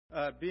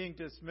being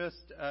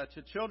dismissed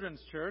to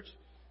Children's Church,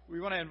 we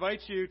want to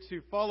invite you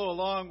to follow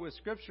along with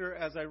Scripture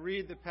as I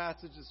read the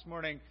passage this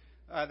morning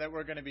that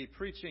we're going to be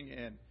preaching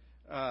in.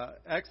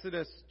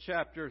 Exodus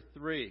chapter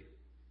 3.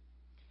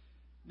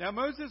 Now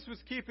Moses was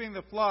keeping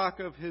the flock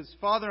of his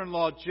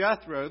father-in-law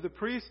Jethro, the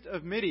priest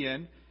of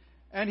Midian,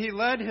 and he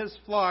led his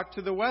flock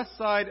to the west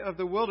side of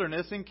the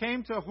wilderness and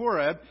came to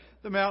Horeb,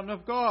 the mountain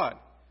of God.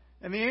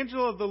 And the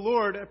angel of the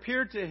Lord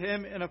appeared to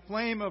him in a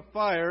flame of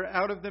fire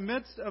out of the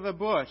midst of a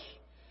bush.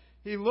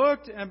 He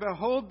looked, and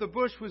behold, the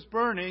bush was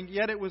burning,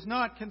 yet it was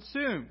not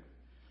consumed.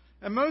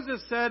 And Moses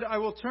said, I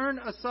will turn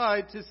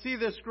aside to see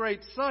this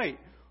great sight.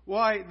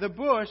 Why, the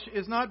bush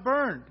is not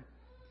burned.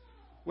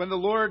 When the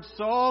Lord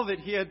saw that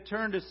he had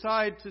turned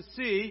aside to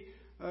see,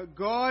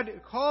 God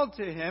called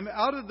to him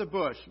out of the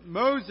bush,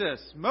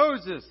 Moses,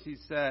 Moses, he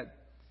said.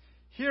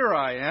 Here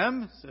I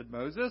am, said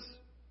Moses.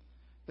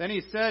 Then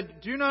he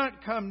said, do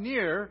not come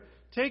near.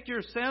 Take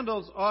your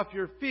sandals off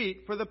your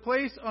feet, for the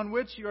place on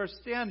which you are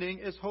standing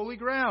is holy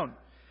ground.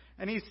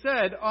 And he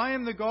said, I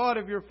am the God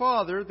of your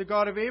father, the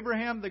God of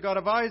Abraham, the God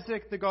of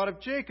Isaac, the God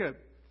of Jacob.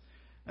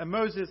 And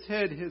Moses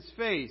hid his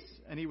face,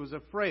 and he was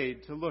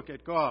afraid to look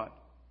at God.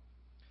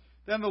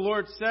 Then the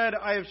Lord said,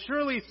 I have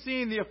surely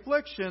seen the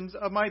afflictions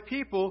of my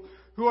people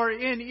who are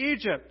in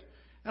Egypt,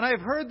 and I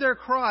have heard their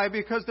cry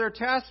because they're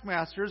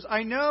taskmasters.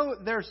 I know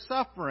their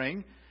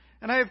suffering,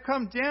 and I have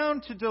come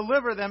down to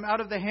deliver them out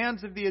of the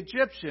hands of the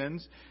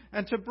Egyptians,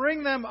 and to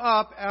bring them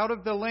up out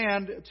of the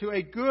land to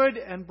a good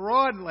and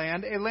broad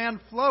land, a land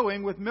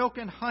flowing with milk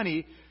and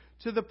honey,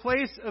 to the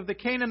place of the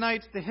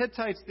Canaanites, the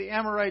Hittites, the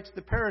Amorites,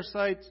 the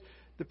Perizzites,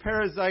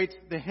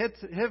 the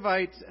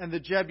Hivites, and the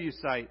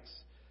Jebusites.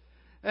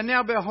 And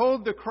now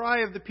behold, the cry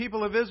of the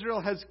people of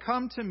Israel has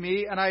come to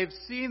me, and I have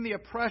seen the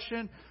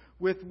oppression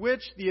with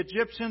which the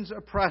Egyptians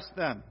oppress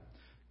them.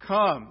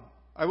 Come,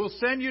 I will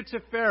send you to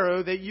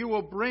Pharaoh, that you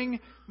will bring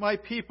my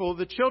people,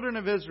 the children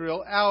of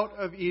Israel, out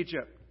of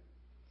Egypt.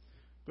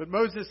 But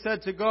Moses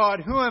said to God,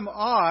 who am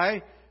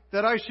I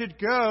that I should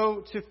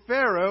go to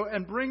Pharaoh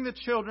and bring the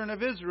children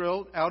of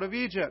Israel out of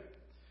Egypt?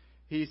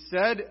 He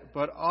said,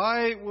 but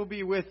I will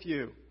be with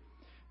you,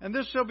 and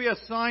this shall be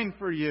a sign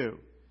for you,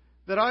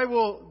 that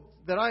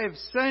I have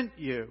sent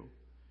you.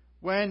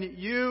 When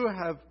you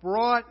have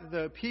brought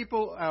the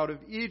people out of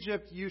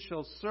Egypt, you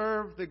shall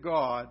serve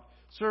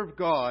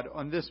God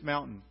on this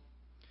mountain.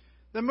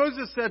 Then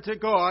Moses said to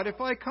God,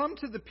 if I come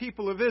to the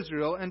people of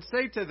Israel and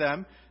say to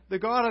them, the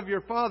God of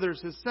your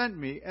fathers has sent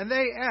me, and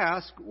they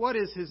ask, what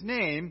is his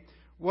name?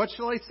 What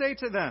shall I say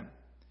to them?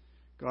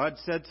 God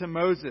said to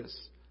Moses,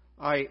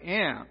 I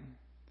am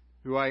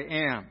who I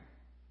am.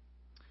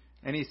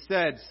 And he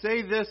said,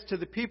 say this to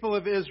the people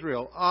of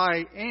Israel,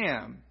 I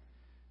am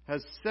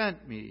has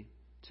sent me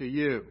to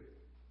you.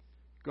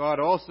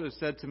 God also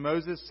said to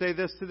Moses, say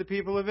this to the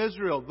people of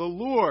Israel, the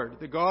Lord,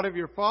 the God of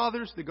your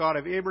fathers, the God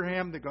of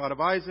Abraham, the God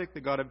of Isaac,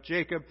 the God of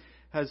Jacob,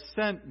 has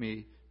sent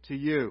me to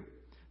you.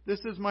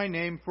 This is my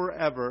name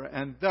forever,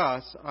 and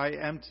thus I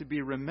am to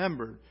be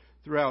remembered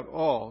throughout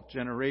all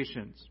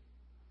generations.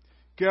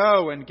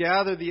 Go and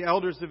gather the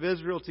elders of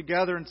Israel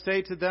together and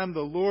say to them,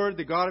 the Lord,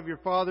 the God of your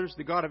fathers,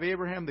 the God of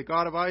Abraham, the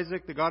God of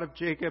Isaac, the God of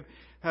Jacob,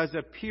 has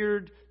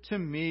appeared to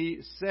me,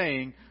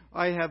 saying,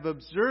 I have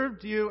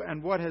observed you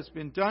and what has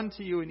been done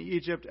to you in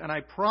Egypt, and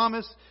I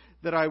promise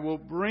that I will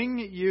bring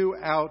you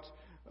out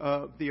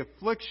of the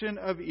affliction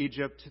of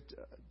Egypt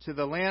to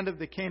the land of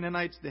the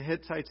Canaanites, the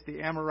Hittites,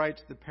 the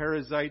Amorites, the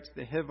Perizzites,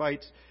 the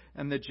Hivites,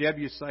 and the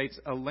Jebusites,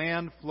 a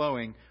land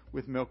flowing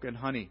with milk and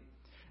honey.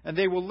 And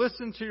they will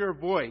listen to your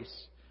voice.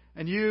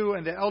 And you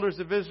and the elders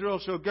of Israel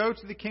shall go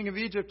to the king of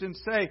Egypt and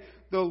say,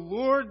 the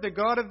Lord, the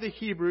God of the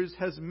Hebrews,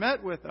 has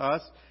met with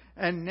us,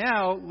 and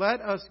now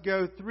let us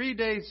go 3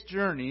 days'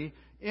 journey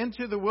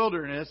into the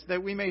wilderness,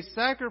 that we may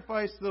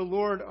sacrifice to the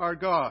Lord our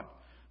God.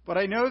 But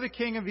I know the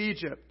king of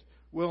Egypt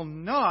will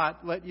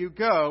not let you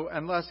go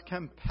unless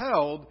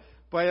compelled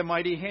by a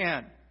mighty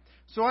hand.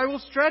 So I will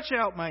stretch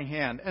out my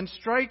hand and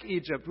strike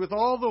Egypt with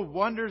all the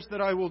wonders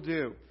that I will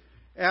do.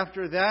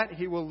 After that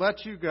he will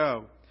let you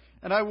go.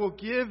 And I will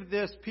give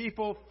this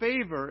people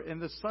favor in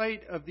the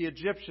sight of the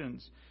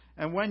Egyptians.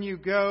 And when you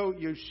go,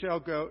 you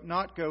shall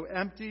not go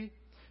empty,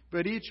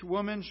 but each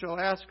woman shall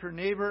ask her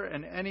neighbor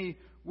and any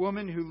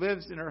woman who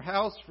lives in her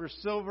house for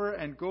silver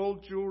and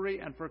gold jewelry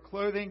and for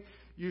clothing.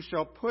 You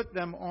shall put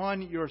them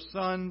on your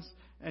sons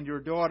and your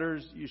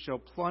daughters. You shall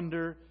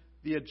plunder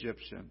the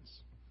Egyptians.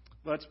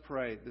 Let's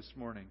pray this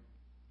morning.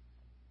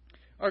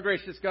 Our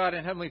gracious God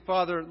and Heavenly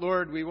Father,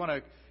 Lord, we want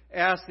to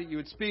ask that you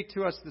would speak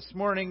to us this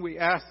morning. We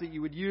ask that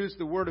you would use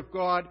the Word of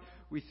God.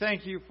 We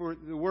thank you for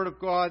the Word of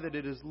God, that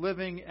it is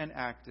living and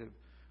active.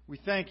 We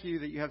thank you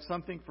that you have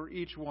something for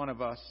each one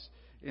of us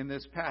in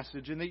this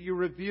passage, and that you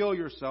reveal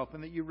yourself,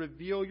 and that you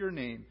reveal your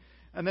name,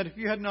 and that if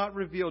you had not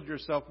revealed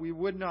yourself, we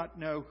would not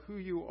know who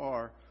you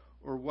are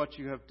or what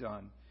you have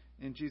done.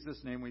 In Jesus'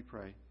 name we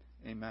pray.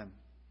 Amen.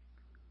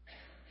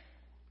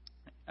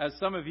 As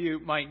some of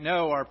you might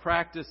know, our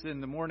practice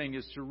in the morning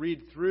is to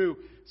read through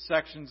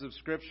sections of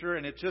Scripture,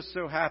 and it just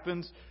so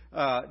happens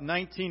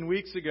 19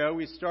 weeks ago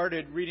we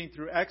started reading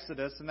through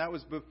Exodus, and that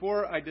was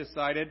before I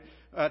decided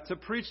to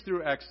preach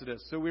through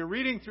Exodus. So we're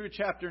reading through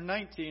chapter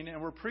 19,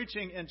 and we're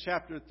preaching in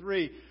chapter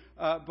 3,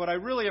 but I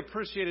really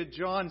appreciated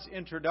John's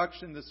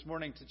introduction this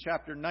morning to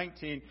chapter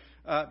 19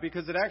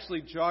 because it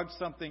actually jogged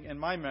something in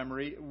my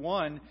memory.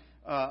 One,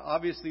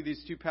 obviously,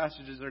 these two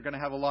passages are going to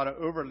have a lot of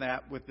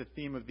overlap with the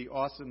theme of the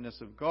awesomeness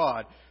of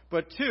God.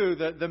 But two,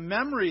 the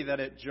memory that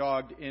it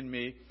jogged in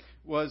me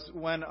was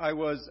when I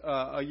was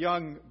a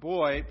young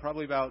boy,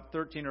 probably about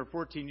 13 or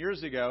 14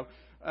 years ago,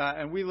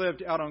 and we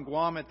lived out on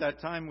Guam at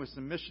that time with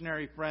some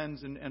missionary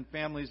friends and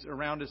families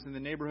around us in the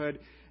neighborhood.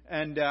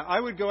 And I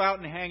would go out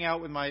and hang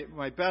out with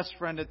my best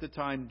friend at the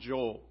time,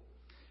 Joel.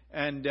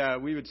 And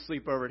we would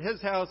sleep over at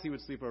his house. He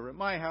would sleep over at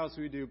my house.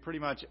 We would do pretty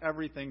much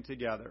everything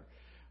together.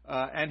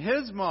 And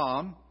his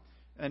mom,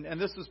 and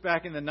this was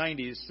back in the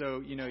 90s,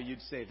 so,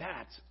 you'd say,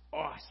 that's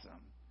awesome.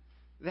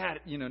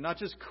 That, not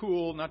just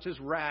cool, not just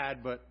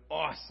rad, but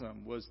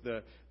awesome was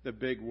the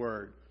big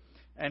word.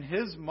 And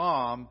his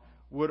mom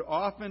would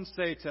often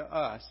say to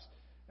us,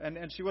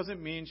 and she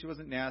wasn't mean, she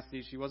wasn't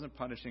nasty, she wasn't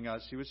punishing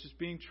us, she was just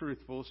being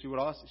truthful. She would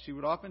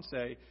often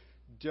say,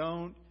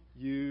 don't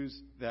use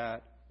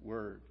that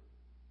word.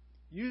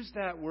 Use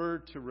that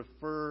word to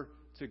refer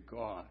to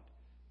God.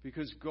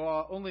 Because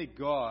only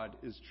God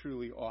is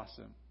truly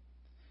awesome.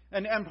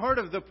 And part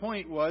of the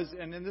point was,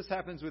 and this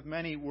happens with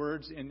many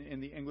words in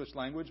the English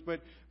language, but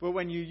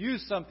when you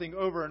use something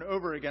over and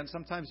over again,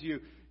 sometimes you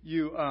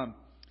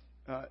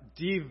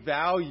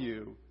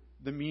devalue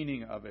the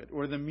meaning of it,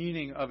 or the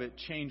meaning of it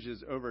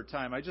changes over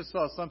time. I just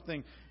saw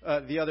something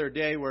the other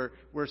day where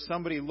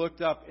somebody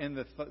looked up in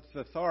the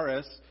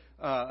thesaurus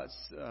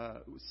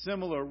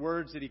similar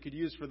words that he could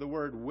use for the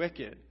word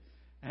wicked.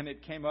 And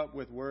it came up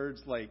with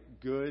words like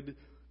good,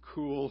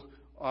 cool,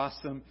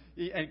 awesome,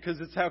 and because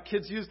it's how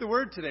kids use the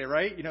word today,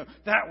 right?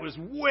 That was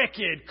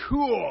wicked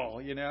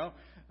cool,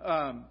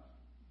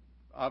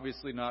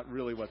 Obviously not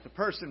really what the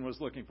person was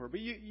looking for, but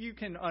you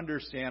can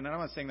understand, and I'm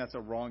not saying that's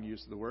a wrong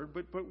use of the word,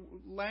 but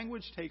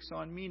language takes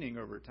on meaning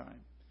over time.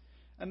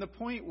 And the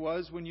point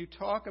was, when you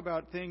talk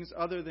about things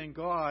other than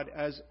God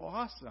as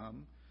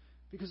awesome,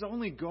 because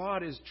only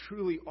God is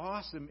truly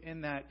awesome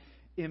in that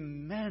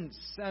immense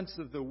sense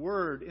of the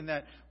word, in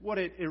that what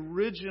it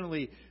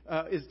originally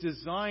is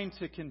designed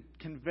to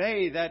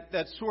convey,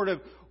 that sort of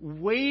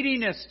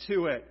weightiness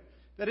to it,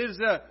 that is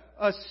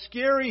a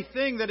scary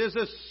thing, that is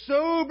a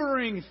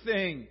sobering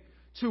thing,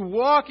 to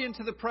walk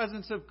into the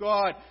presence of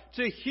God,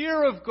 to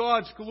hear of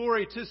God's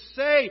glory, to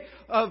say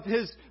of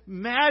His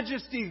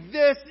majesty,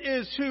 this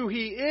is who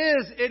He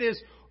is. It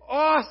is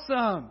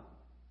awesome.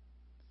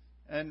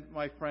 And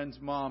my friend's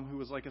mom, who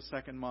was like a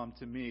second mom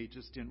to me,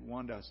 just didn't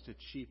want us to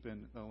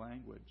cheapen the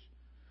language.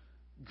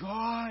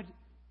 God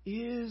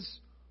is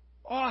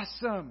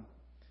awesome.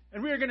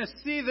 And we are going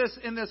to see this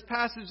in this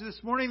passage this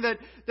morning,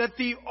 that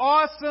the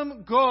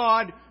awesome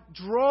God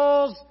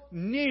draws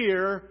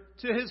near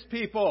to His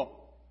people.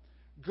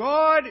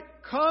 God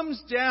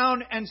comes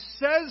down and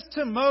says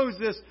to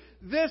Moses,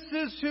 this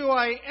is who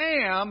I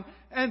am,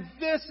 and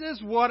this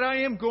is what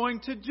I am going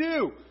to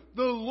do.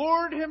 The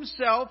Lord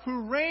Himself,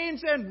 who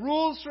reigns and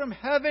rules from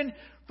heaven,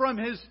 from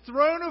His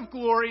throne of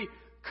glory,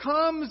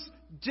 comes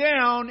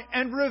down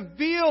and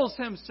reveals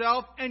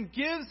Himself and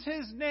gives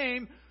His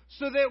name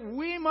so that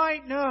we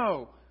might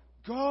know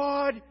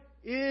God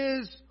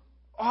is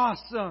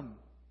awesome.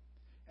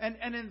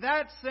 And in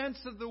that sense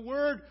of the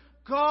word,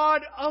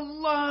 God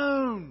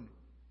alone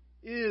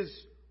is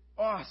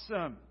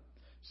awesome.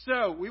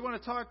 So, we want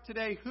to talk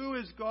today, who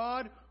is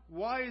God?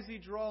 Why is He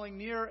drawing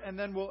near? And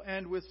then we'll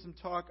end with some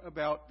talk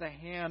about the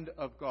hand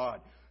of God.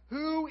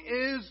 Who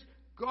is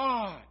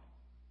God?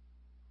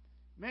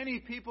 Many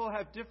people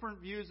have different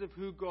views of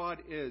who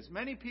God is.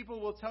 Many people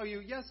will tell you,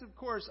 yes, of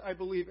course, I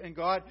believe in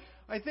God.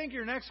 I think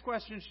your next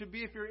question should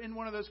be, if you're in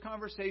one of those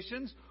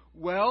conversations,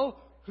 well,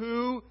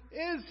 who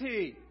is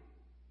He?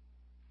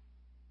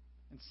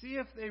 And see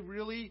if they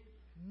really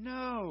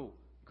know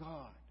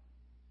God.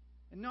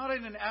 And not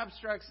in an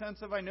abstract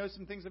sense of I know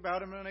some things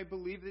about Him and I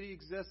believe that He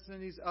exists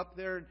and He's up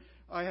there. And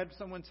I had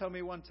someone tell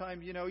me one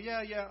time,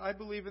 yeah, I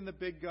believe in the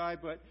big guy,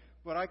 but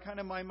I kind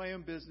of mind my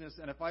own business.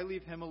 And if I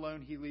leave Him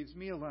alone, He leaves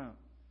me alone.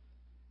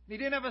 He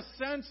didn't have a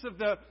sense of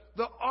the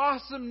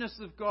awesomeness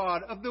of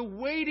God, of the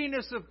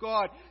weightiness of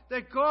God,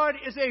 that God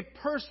is a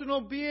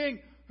personal being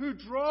who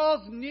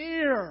draws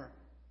near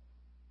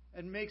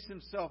and makes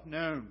Himself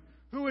known.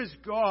 Who is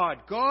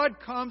God? God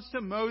comes to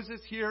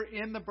Moses here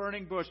in the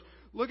burning bush.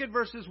 Look at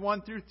verses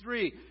 1 through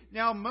 3.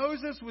 Now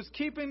Moses was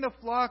keeping the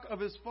flock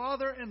of his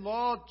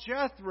father-in-law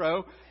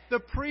Jethro, the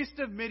priest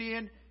of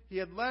Midian. He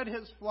had led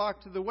his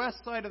flock to the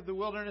west side of the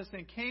wilderness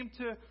and came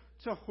to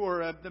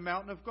Horeb, the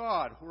mountain of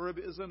God. Horeb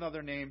is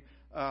another name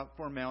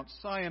for Mount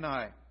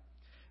Sinai.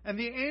 And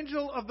the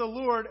angel of the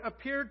Lord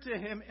appeared to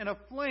him in a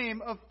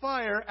flame of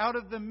fire out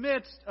of the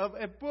midst of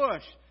a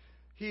bush.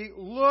 He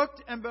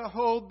looked, and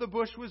behold, the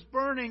bush was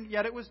burning,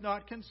 yet it was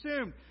not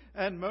consumed.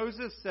 And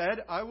Moses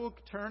said, I will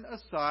turn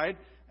aside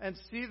and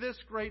see this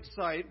great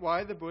sight,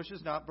 why the bush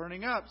is not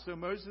burning up. So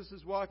Moses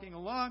is walking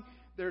along.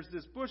 There's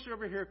this bush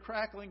over here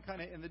crackling kind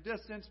of in the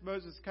distance.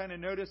 Moses kind of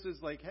notices,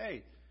 like,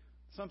 hey,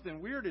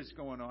 something weird is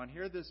going on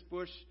here. This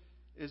bush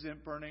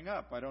isn't burning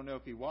up. I don't know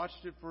if he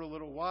watched it for a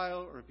little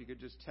while or if he could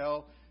just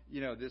tell,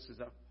 this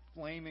is a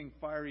flaming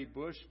fiery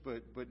bush,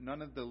 but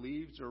none of the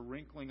leaves are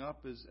wrinkling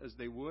up as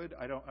they would.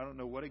 I don't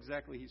know what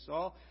exactly he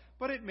saw,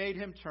 but it made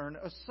him turn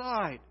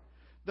aside.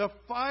 The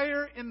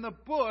fire in the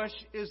bush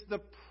is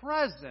the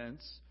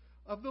presence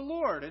of the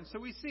Lord. And so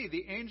we see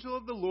the angel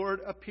of the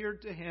Lord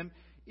appeared to him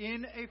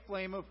in a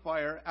flame of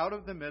fire out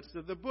of the midst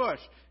of the bush.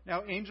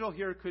 Now, angel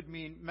here could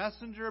mean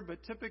messenger,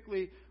 but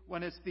typically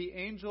when it's the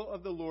angel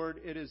of the Lord,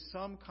 it is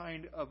some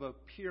kind of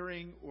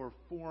appearing or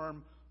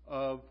form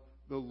of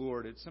the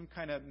Lord. It's some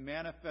kind of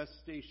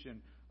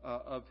manifestation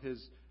of his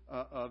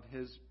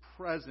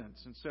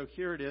presence. And so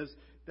here it is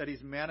that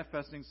he's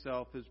manifesting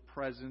his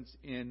presence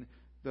in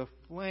the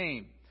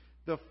flame.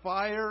 The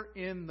fire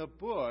in the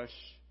bush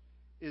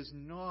is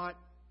not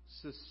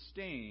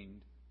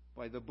sustained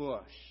by the bush.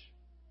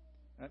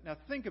 Now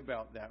think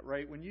about that,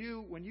 right? When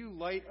you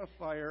light a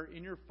fire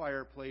in your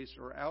fireplace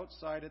or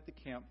outside at the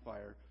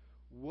campfire,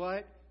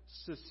 what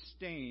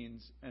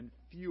sustains and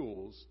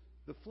fuels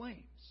the flames?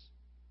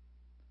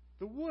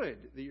 The wood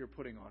that you're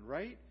putting on,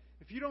 right?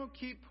 If you don't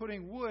keep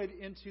putting wood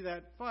into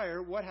that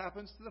fire, what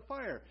happens to the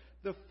fire?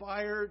 The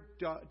fire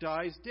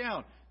dies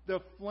down. The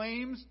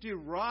flames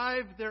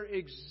derive their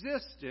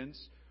existence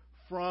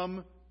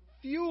from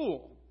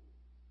fuel.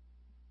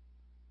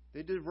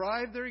 They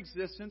derive their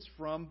existence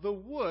from the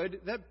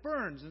wood that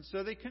burns, and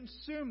so they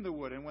consume the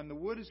wood. And when the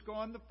wood is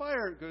gone, the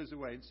fire goes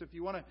away. And so if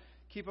you want to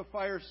keep a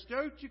fire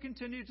stoked, you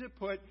continue to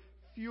put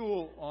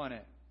fuel on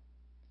it.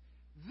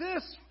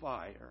 This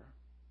fire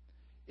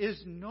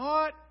is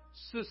not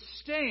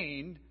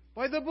sustained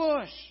by the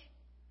bush.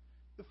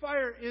 The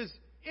fire is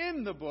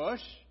in the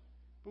bush,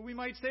 but we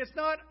might say it's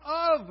not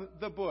of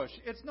the bush.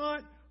 It's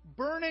not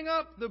burning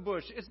up the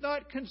bush. It's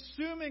not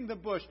consuming the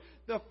bush.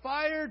 The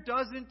fire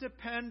doesn't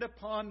depend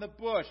upon the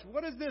bush.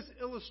 What does this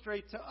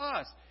illustrate to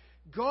us?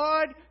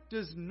 God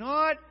does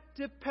not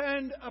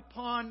depend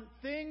upon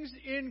things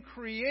in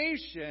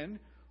creation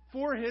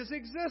for his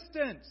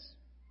existence.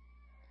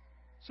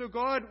 So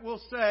God will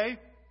say,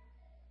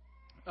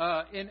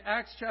 in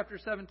Acts chapter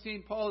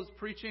 17, Paul is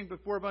preaching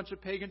before a bunch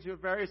of pagans who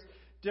have various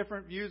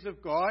different views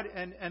of God,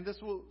 and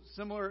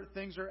similar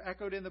things are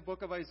echoed in the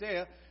book of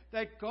Isaiah,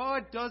 that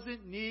God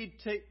doesn't need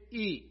to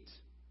eat.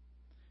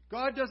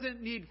 God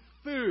doesn't need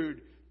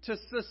food to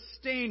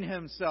sustain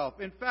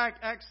himself. In fact,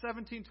 Acts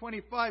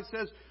 17:25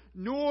 says,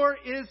 nor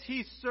is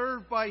he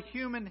served by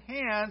human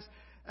hands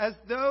as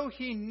though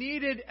he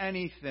needed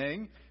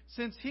anything,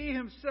 since he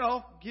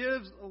himself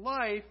gives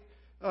life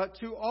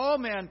to all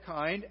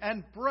mankind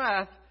and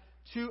breath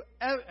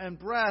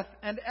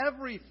and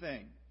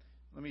everything.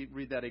 Let me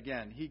read that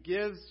again. He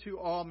gives to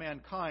all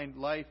mankind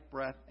life,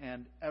 breath,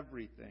 and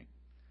everything.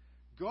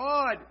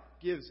 God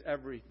gives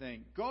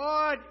everything.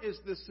 God is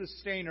the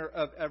sustainer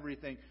of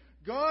everything.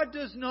 God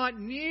does not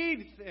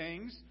need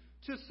things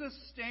to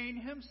sustain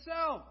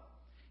himself.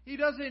 He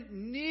doesn't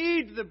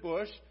need the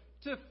bush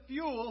to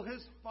fuel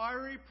his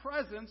fiery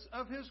presence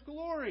of his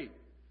glory.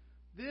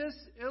 This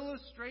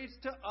illustrates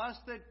to us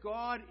that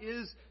God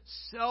is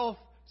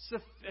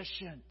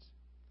self-sufficient.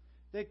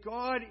 That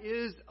God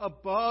is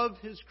above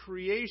his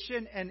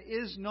creation and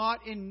is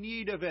not in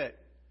need of it.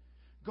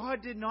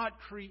 God did not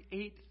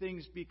create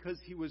things because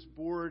he was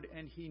bored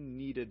and he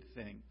needed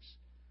things,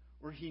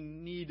 or he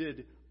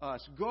needed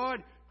us.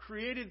 God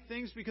created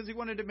things because he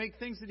wanted to make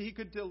things that he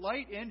could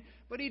delight in,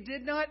 but he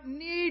did not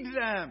need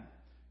them.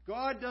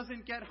 God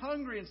doesn't get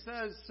hungry and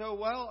says,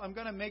 I'm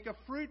going to make a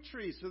fruit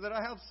tree so that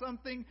I have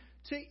something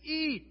to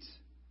eat.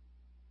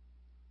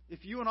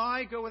 If you and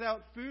I go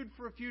without food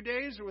for a few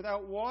days or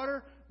without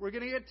water, we're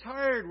going to get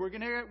tired. We're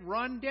going to get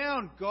run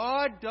down.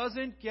 God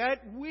doesn't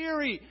get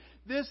weary.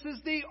 This is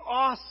the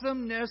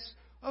awesomeness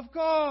of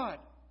God.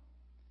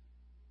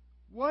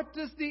 What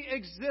does the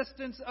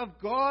existence of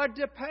God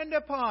depend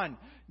upon?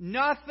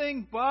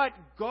 Nothing but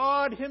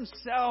God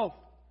himself.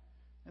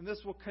 And this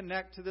will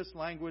connect to this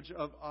language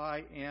of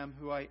I am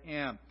who I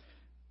am.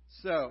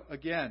 So,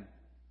 again,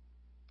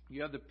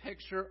 you have the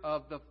picture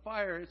of the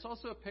fire. It's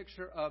also a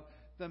picture of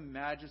the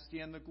majesty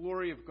and the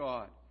glory of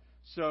God.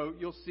 So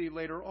you'll see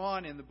later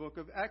on in the book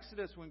of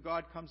Exodus, when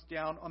God comes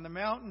down on the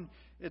mountain,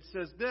 it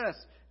says this,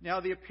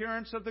 now the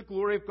appearance of the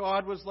glory of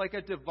God was like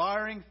a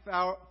devouring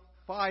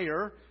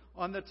fire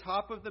on the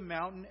top of the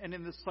mountain, and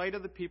in the sight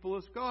of the people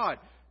is God.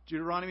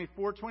 Deuteronomy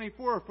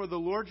 4:24, for the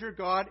Lord your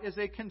God is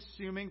a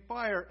consuming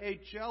fire, a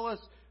jealous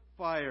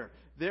fire.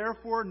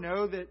 Therefore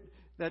know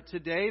that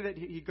today that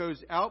he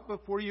goes out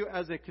before you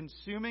as a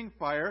consuming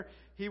fire.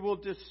 He will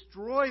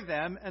destroy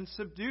them and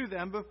subdue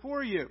them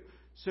before you.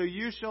 So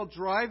you shall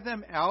drive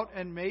them out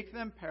and make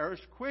them perish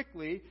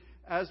quickly,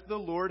 as the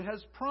Lord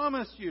has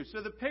promised you.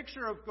 So the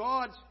picture of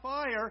God's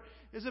fire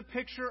is a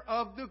picture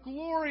of the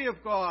glory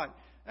of God.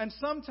 And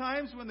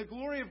sometimes when the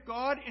glory of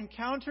God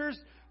encounters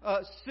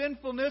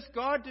sinfulness,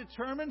 God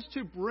determines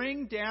to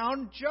bring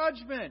down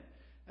judgment.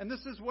 And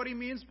this is what he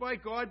means by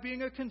God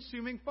being a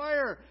consuming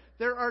fire.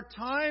 There are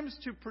times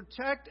to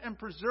protect and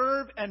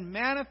preserve and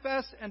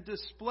manifest and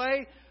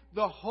display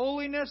the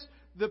holiness,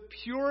 the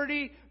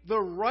purity,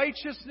 the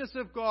righteousness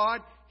of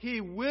God.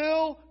 He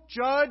will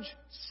judge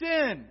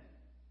sin.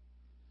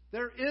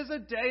 There is a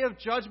day of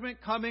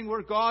judgment coming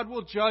where God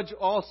will judge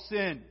all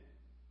sin.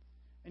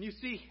 And you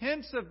see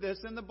hints of this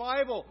in the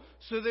Bible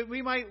so that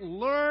we might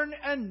learn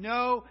and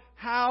know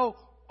how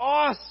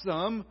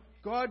awesome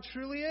God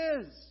truly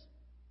is.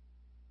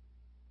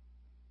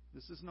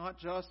 This is not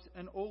just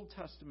an Old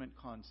Testament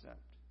concept.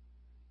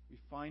 We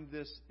find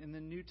this in the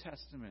New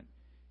Testament.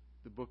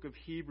 The book of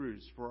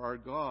Hebrews, for our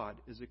God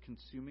is a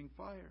consuming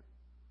fire.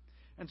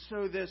 And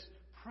so this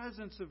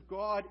presence of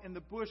God in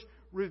the bush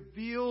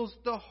reveals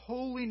the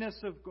holiness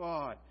of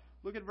God.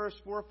 Look at verse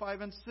 4,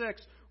 5, and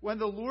 6. When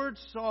the Lord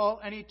saw,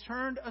 and he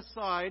turned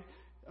aside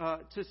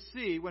to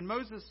see, when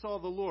Moses saw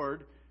the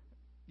Lord,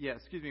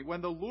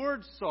 when the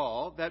Lord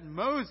saw that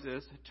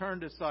Moses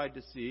turned aside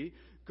to see,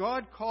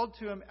 God called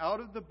to him out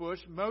of the bush,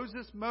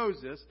 Moses,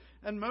 Moses,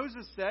 and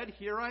Moses said,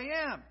 Here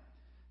I am.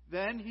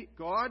 Then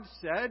God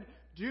said,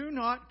 Do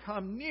not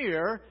come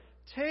near,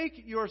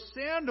 take your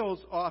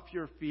sandals off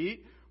your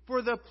feet,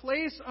 for the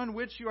place on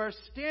which you are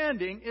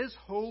standing is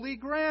holy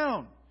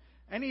ground.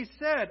 And he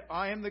said,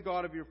 I am the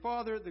God of your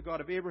father, the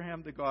God of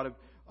Abraham, the God of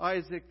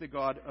Isaac, the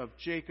God of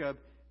Jacob.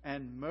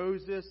 And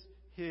Moses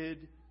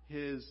hid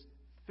his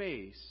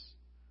face,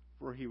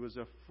 for he was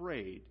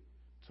afraid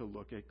to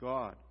look at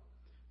God.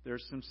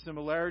 There's some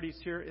similarities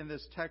here in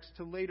this text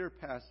to later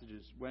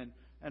passages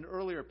and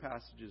earlier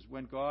passages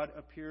when God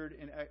appeared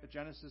in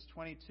Genesis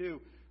 22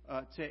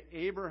 to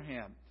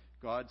Abraham.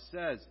 God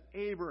says,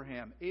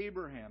 Abraham,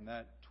 Abraham,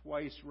 that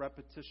twice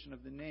repetition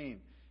of the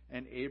name.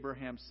 And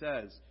Abraham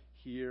says,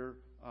 Here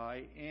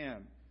I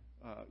am.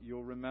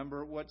 You'll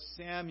remember what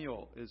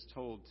Samuel is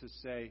told to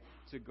say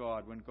to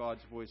God when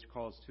God's voice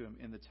calls to him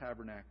in the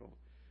tabernacle.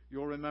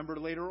 You'll remember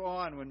later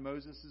on when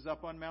Moses is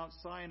up on Mount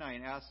Sinai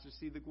and asks to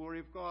see the glory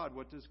of God.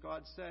 What does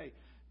God say?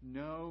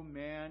 No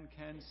man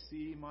can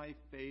see my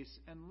face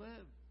and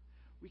live.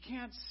 We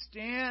can't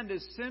stand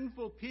as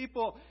sinful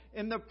people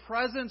in the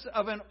presence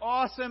of an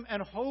awesome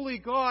and holy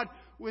God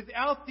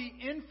without the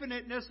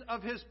infiniteness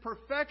of his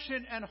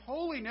perfection and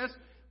holiness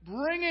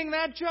bringing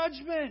that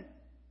judgment.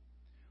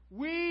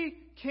 We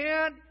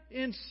can't,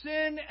 in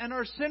sin and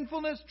our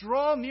sinfulness,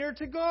 draw near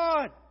to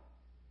God.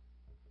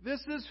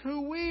 This is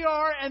who we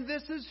are, and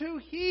this is who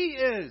he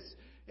is.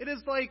 It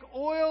is like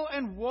oil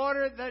and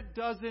water that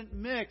doesn't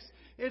mix.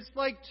 It's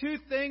like two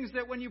things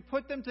that when you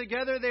put them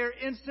together, they are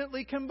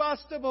instantly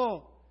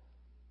combustible.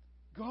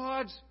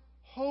 God's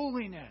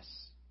holiness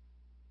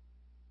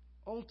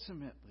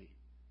ultimately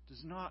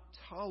does not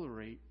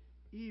tolerate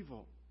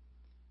evil.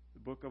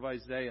 The book of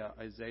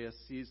Isaiah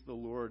sees the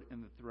Lord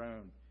in the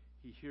throne.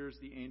 He hears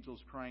the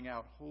angels crying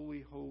out,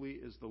 Holy, holy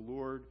is the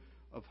Lord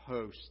of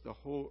hosts. The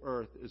whole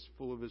earth is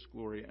full of his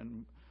glory.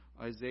 And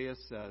Isaiah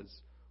says,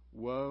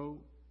 Woe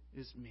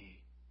is me,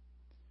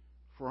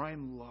 for I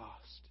am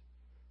lost.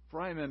 For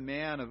I am a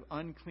man of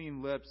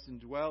unclean lips and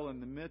dwell in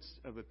the midst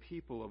of a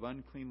people of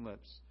unclean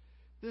lips.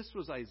 This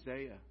was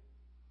Isaiah,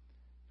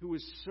 who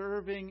was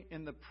serving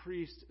in the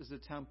priest as a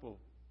temple,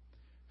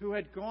 who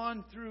had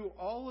gone through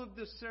all of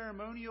the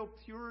ceremonial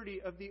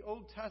purity of the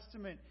Old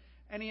Testament,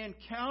 and he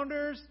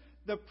encounters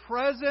the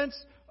presence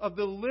of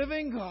the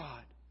living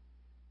God.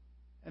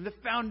 And the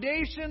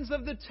foundations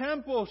of the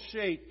temple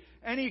shake,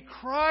 and he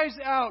cries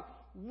out,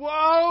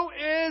 Woe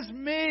is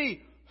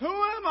me! Who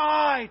am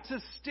I to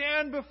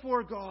stand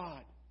before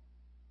God?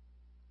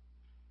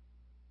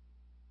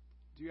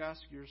 Do you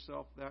ask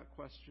yourself that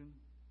question?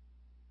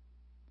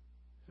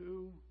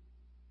 Who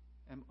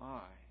am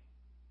I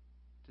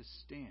to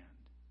stand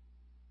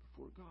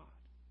before God?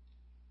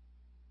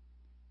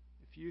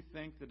 If you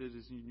think that it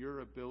is in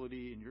your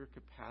ability, in your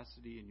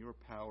capacity, in your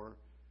power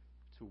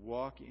to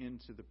walk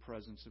into the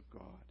presence of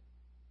God,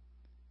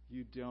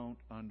 you don't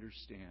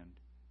understand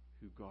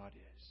who God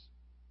is.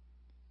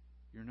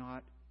 You're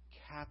not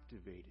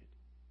captivated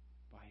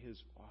by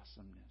his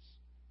awesomeness.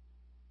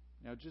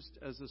 Now, just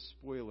as a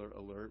spoiler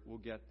alert, we'll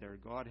get there.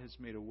 God has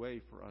made a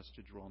way for us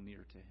to draw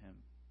near to him.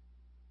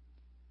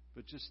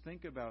 But just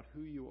think about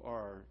who you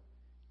are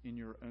in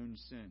your own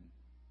sin.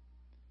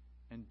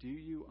 And do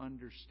you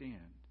understand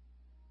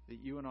that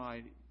you and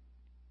I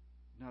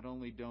not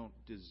only don't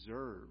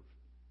deserve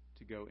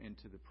to go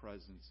into the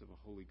presence of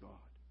a holy God,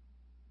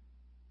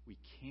 we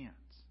can't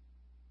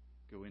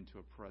go into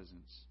a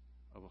presence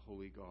of a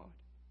holy God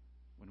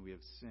when we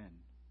have sin,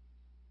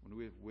 when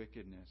we have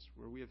wickedness,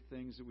 where we have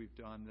things that we've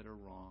done that are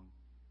wrong,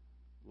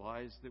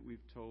 lies that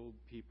we've told,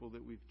 people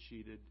that we've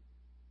cheated,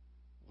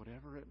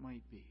 whatever it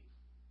might be.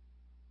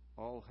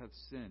 All have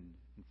sinned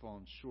and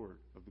fallen short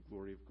of the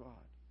glory of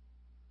God.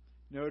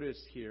 Notice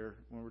here,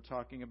 when we're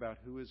talking about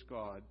who is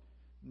God,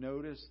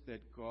 notice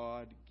that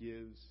God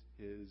gives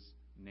his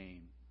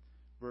name.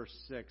 verse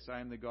 6,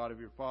 I am the God of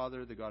your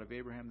father, the God of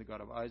Abraham, the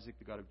God of Isaac,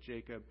 the God of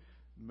Jacob.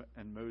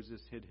 And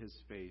Moses hid his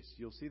face.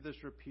 You'll see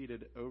this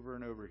repeated over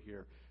and over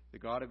here. The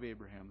God of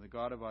Abraham, the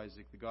God of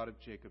Isaac, the God of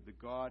Jacob, the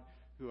God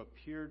who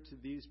appeared to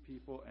these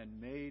people and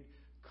made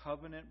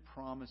covenant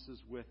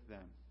promises with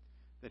them.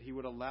 That he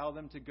would allow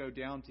them to go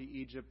down to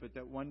Egypt, but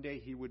that one day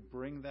he would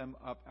bring them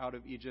up out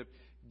of Egypt,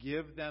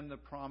 give them the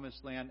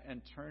promised land,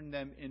 and turn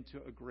them into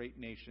a great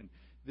nation.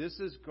 This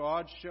is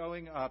God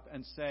showing up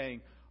and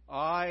saying,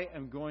 I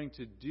am going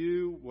to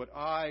do what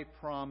I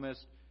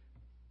promised.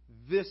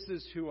 This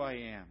is who I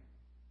am.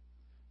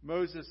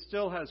 Moses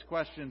still has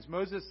questions.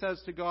 Moses says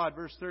to God,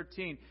 verse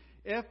 13,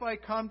 if I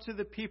come to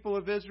the people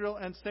of Israel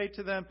and say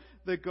to them,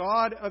 the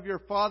God of your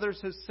fathers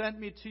has sent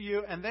me to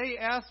you, and they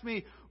ask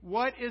me,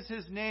 what is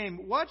his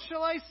name? What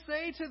shall I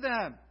say to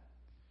them?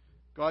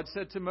 God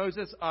said to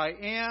Moses, I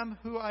am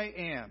who I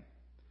am.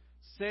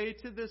 Say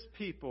to this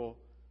people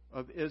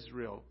of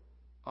Israel,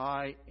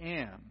 I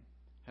am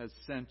has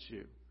sent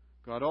you.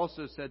 God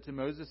also said to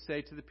Moses,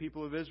 say to the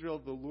people of Israel,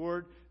 the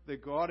Lord, the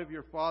God of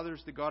your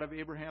fathers, the God of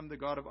Abraham, the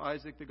God of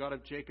Isaac, the God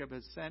of Jacob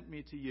has sent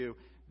me to you.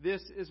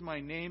 This is my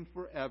name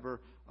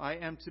forever. I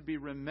am to be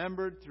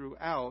remembered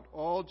throughout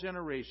all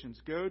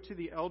generations. Go to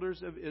the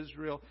elders of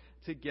Israel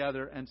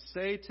together and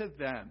say to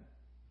them,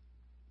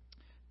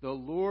 the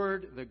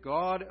Lord, the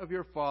God of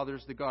your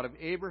fathers, the God of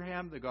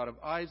Abraham, the God of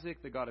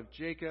Isaac, the God of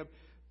Jacob,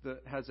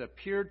 has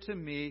appeared to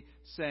me,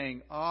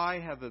 saying, I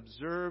have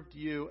observed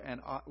you and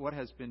what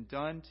has been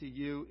done to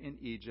you in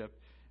Egypt.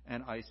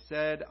 And I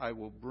said, I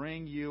will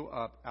bring you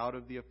up out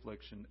of the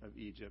affliction of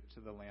Egypt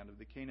to the land of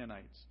the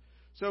Canaanites.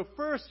 So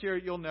first here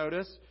you'll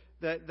notice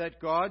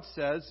that God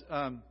says,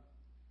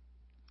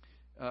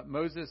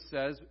 Moses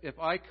says, if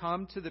I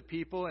come to the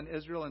people in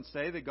Israel and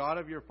say, the God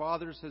of your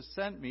fathers has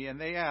sent me,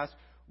 and they ask,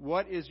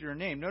 what is your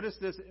name? Notice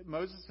this,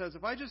 Moses says,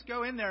 if I just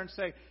go in there and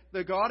say,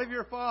 the God of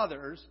your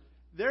fathers,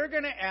 they're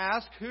going to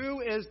ask,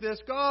 who is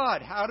this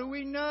God? How do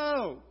we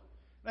know?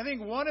 I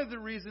think one of the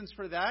reasons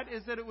for that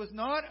is that it was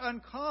not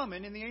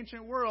uncommon in the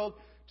ancient world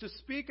to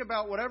speak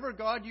about whatever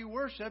God you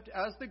worshipped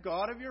as the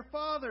God of your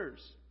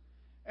fathers.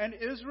 And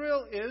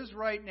Israel is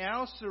right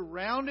now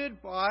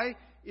surrounded by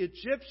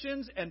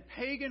Egyptians, and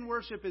pagan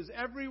worship is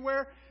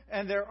everywhere,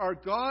 and there are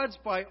gods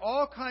by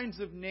all kinds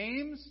of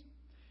names.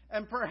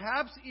 And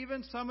perhaps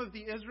even some of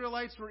the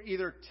Israelites were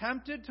either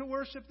tempted to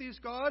worship these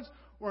gods,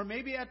 or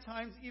maybe at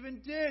times even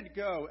did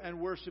go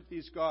and worship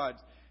these gods.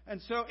 And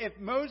so if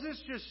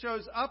Moses just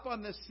shows up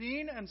on the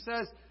scene and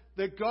says,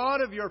 the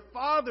God of your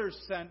fathers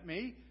sent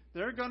me,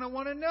 they're going to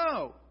want to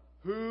know,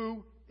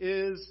 who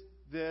is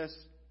this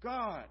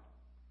God?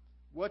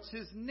 What's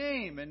his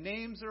name? And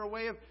names are a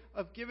way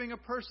of giving a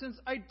person's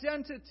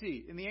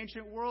identity. In the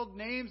ancient world,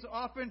 names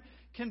often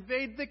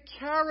conveyed the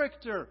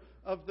character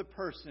of the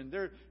person.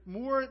 They're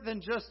more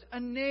than just a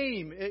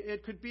name.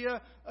 It could be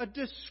a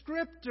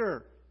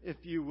descriptor, if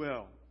you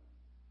will.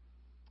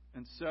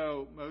 And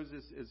so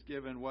Moses is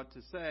given what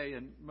to say.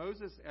 And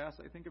Moses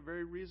asks, I think, a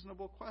very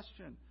reasonable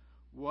question.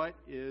 What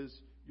is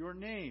your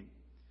name?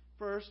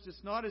 First,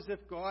 it's not as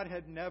if God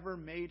had never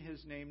made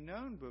his name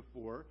known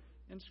before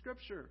in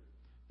Scripture.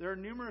 There are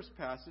numerous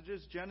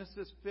passages,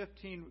 Genesis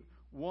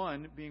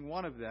 15:1 being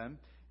one of them.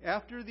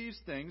 After these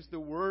things, the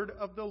word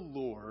of the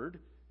Lord,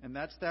 and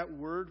that's that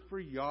word for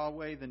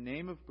Yahweh, the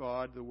name of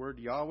God, the word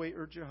Yahweh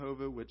or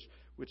Jehovah,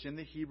 which in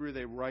the Hebrew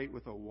they write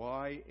with a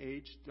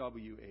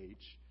YHWH.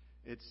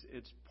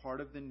 It's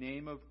part of the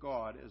name of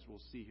God, as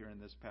we'll see here in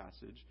this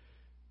passage.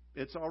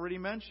 It's already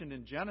mentioned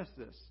in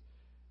Genesis.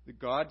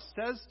 God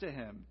says to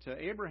him, to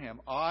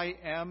Abraham, I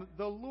am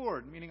the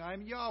Lord, meaning I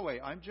am Yahweh,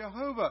 I'm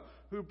Jehovah,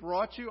 who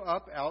brought you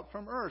up out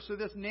from Ur. So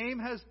this name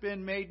has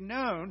been made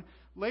known.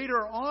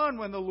 Later on,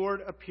 when the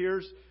Lord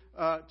appears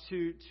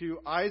to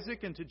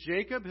Isaac and to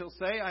Jacob, he'll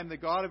say, I'm the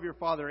God of your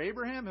father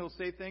Abraham. He'll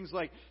say things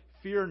like,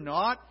 fear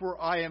not, for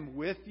I am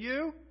with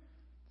you.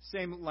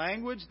 Same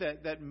language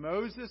that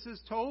Moses is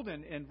told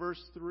in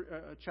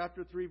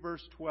chapter 3,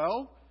 verse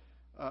 12.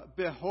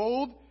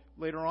 Behold,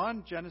 later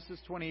on, Genesis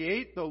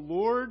 28, the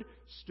Lord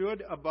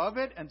stood above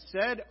it and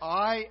said,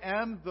 I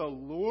am the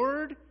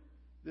Lord.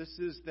 This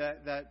is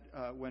that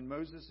when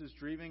Moses is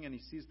dreaming and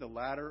he sees the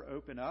ladder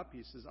open up,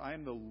 he says, I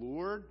am the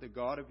Lord, the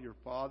God of your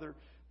father,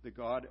 the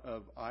God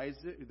of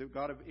Isaac, the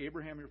God of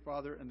Abraham your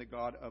father, and the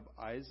God of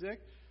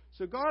Isaac.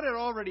 So God had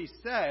already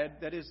said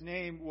that his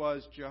name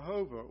was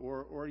Jehovah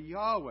or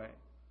Yahweh.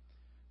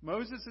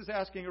 Moses is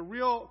asking a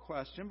real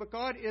question, but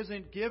God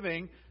isn't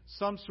giving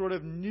some sort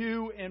of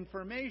new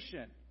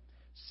information.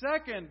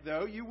 Second,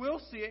 though, you will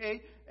see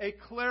a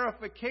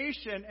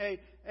clarification,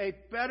 a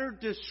better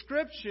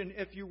description,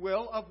 if you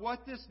will, of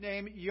what this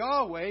name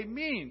Yahweh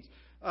means.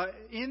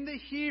 In the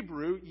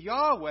Hebrew,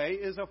 Yahweh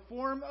is a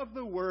form of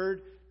the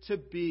word to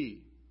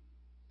be.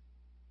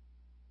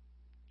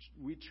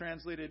 We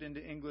translate it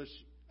into English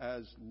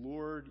as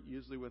Lord,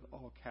 usually with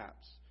all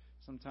caps.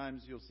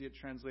 Sometimes you'll see it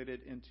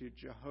translated into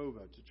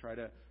Jehovah to try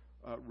to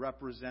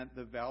represent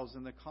the vowels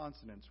and the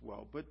consonants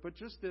well. But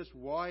just this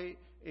YHWH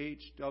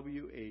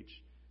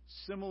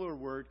similar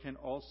word can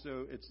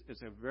also,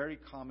 it's a very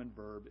common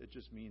verb. It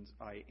just means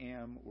I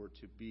am or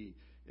to be.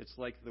 It's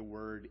like the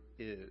word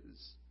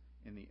is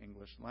in the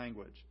English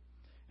language.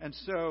 And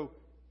so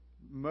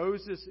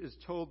Moses is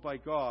told by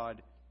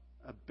God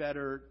a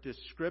better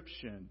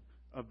description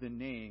of the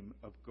name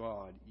of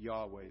God,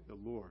 Yahweh, the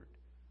Lord.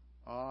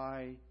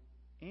 I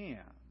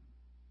am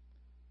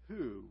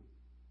who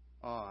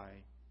I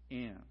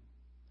am.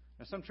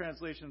 Now, some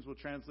translations will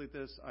translate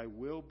this, I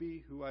will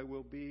be who I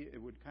will be.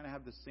 It would kind of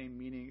have the same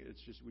meaning.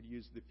 It's just would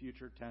use the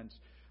future tense.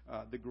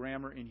 The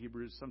grammar in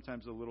Hebrew is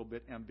sometimes a little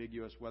bit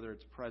ambiguous, whether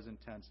it's present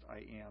tense,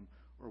 I am,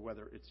 or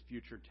whether it's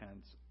future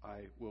tense,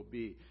 I will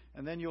be.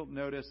 And then you'll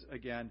notice,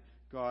 again,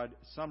 God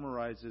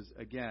summarizes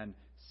again,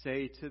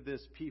 say to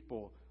this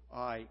people,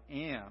 I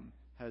am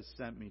has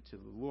sent me to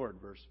the Lord.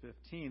 Verse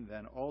 15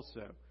 then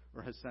also,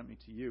 or has sent me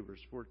to you.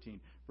 Verse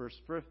 14. Verse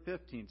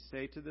 15,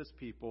 say to this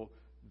people,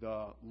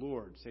 the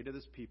Lord. Say to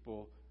this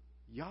people,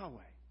 Yahweh.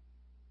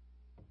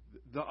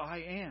 The I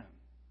am.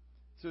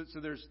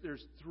 So there's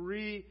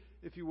three,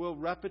 if you will,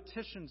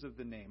 repetitions of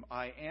the name.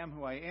 I am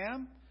who I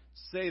am.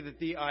 Say that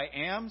the I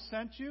am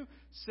sent you.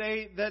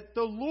 Say that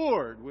the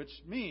Lord, which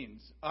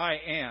means I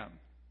am,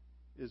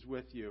 is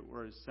with you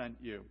or has sent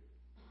you.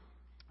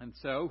 And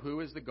so,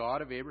 who is the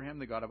God of Abraham,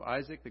 the God of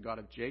Isaac, the God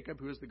of Jacob?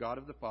 Who is the God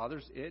of the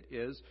fathers? It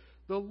is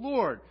the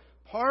Lord.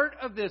 Part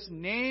of this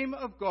name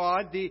of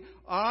God, the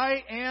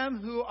I am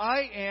who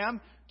I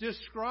am,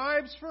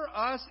 describes for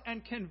us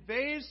and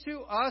conveys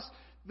to us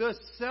the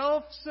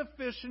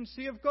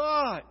self-sufficiency of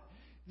God,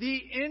 the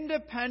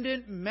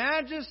independent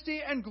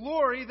majesty and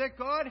glory that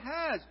God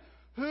has.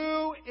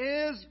 Who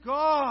is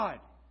God?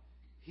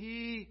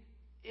 He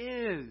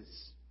is.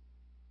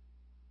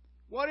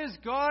 What is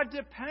God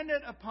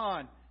dependent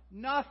upon?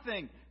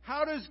 Nothing.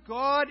 How does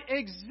God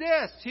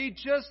exist? He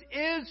just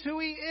is who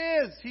He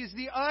is. He's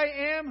the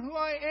I am who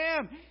I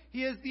am.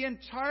 He is the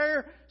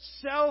entire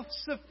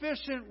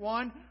self-sufficient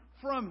one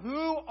from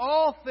who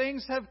all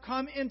things have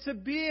come into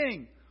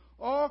being.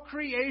 All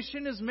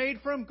creation is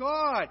made from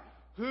God.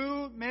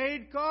 Who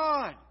made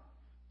God?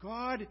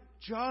 God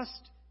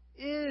just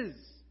is.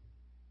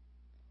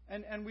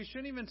 And we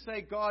shouldn't even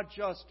say God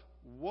just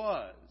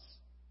was.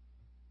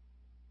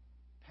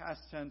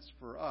 Past tense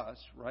for us,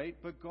 right?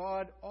 But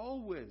God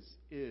always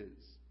is.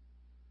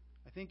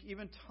 I think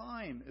even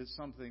time is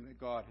something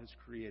that God has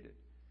created.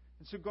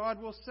 And so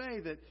God will say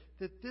that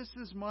this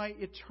is my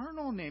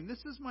eternal name.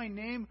 This is my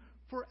name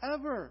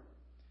forever.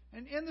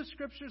 And in the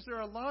Scriptures,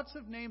 there are lots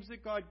of names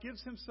that God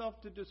gives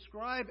Himself to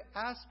describe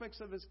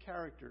aspects of His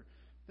character.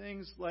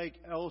 Things like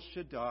El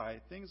Shaddai,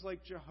 things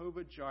like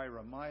Jehovah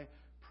Jireh, my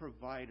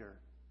provider.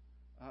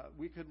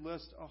 We could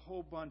list a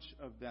whole bunch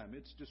of them.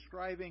 It's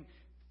describing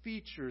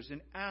features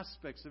and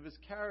aspects of His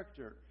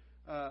character.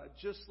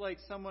 Just like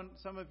some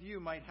of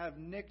you might have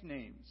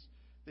nicknames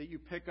that you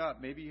pick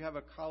up. Maybe you have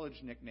a college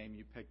nickname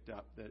you picked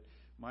up. That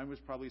mine was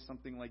probably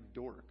something like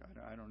Dork.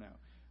 I don't know.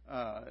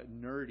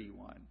 Nerdy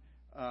one.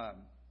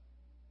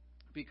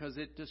 Because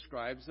it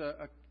describes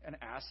an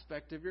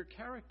aspect of your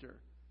character.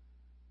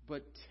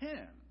 But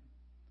Tim,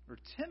 or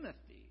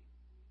Timothy,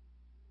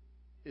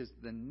 is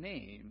the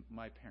name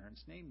my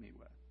parents named me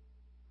with.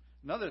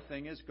 Another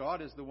thing is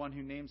God is the one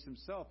who names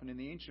Himself. And in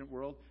the ancient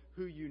world,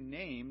 who you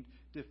named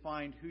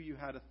defined who you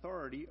had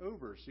authority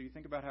over. So you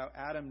think about how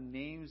Adam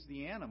names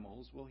the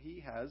animals. Well,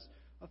 he has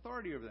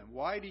authority over them.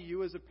 Why do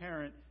you as a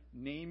parent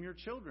name your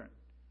children?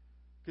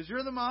 Because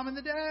you're the mom and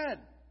the dad.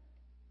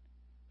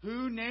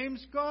 Who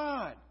names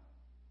God?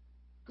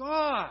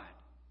 God.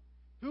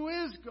 Who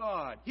is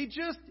God? He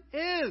just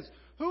is.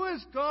 Who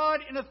is God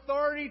in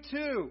authority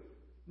to?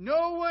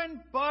 No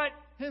one but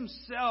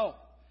Himself.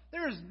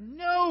 There is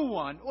no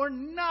one or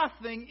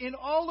nothing in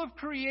all of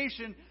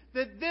creation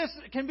that this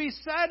can be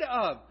said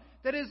of,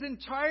 that is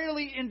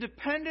entirely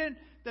independent,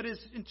 that is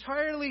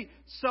entirely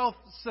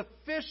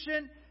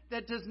self-sufficient,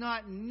 that does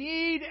not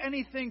need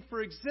anything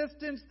for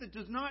existence, that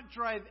does not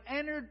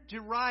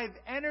derive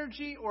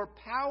energy or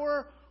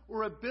power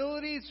or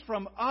abilities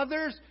from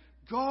others.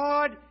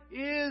 God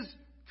is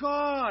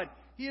God.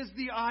 He is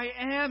the I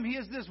am. He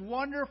is this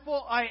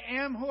wonderful I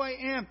am who I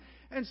am.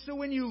 And so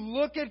when you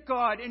look at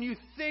God and you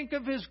think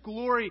of His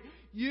glory,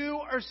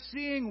 you are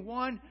seeing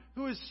one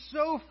who is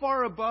so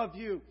far above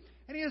you.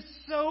 And He is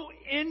so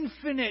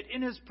infinite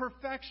in His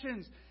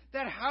perfections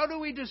that how do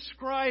we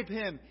describe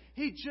Him?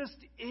 He just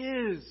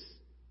is.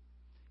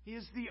 He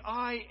is the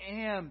I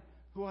am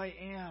who I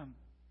am.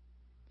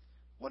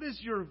 What is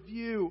your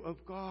view of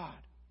God?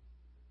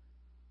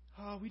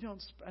 Oh, we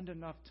don't spend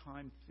enough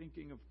time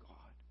thinking of God.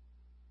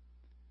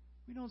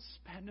 We don't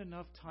spend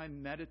enough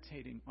time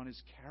meditating on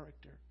His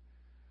character.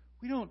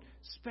 We don't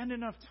spend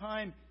enough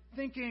time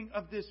thinking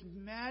of this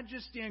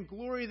majesty and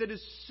glory that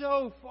is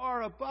so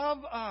far above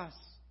us.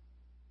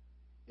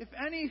 If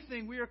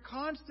anything, we are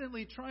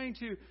constantly trying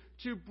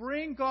to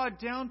bring God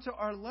down to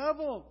our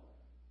level.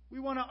 We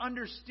want to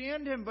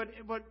understand Him, but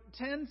what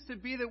tends to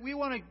be that we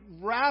want to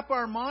wrap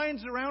our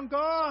minds around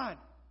God.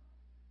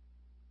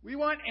 We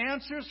want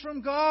answers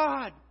from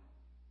God.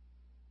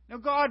 Now,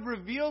 God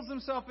reveals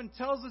Himself and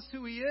tells us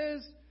who He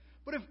is,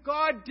 But if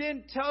God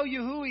didn't tell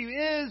you who He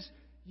is,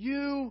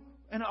 you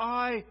and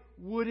I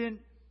wouldn't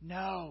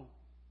know.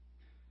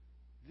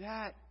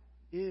 That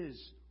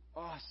is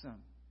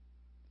awesome.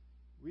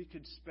 We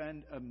could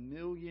spend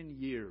 1,000,000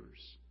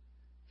 years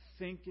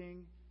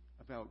thinking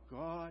about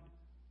God,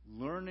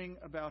 learning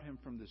about Him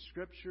from the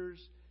Scriptures,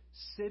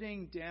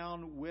 sitting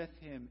down with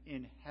Him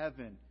in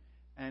heaven,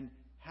 and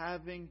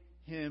having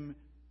Him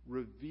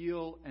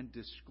reveal and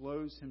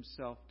disclose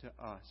Himself to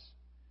us.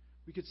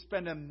 We could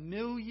spend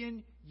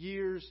 1,000,000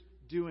 years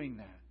doing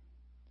that,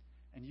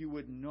 and you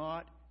would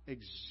not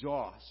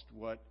exhaust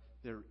what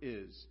there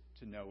is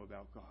to know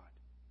about God.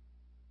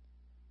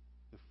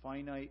 The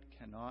finite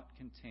cannot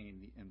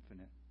contain the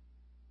infinite.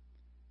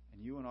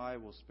 And you and I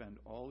will spend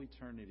all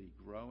eternity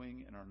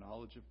growing in our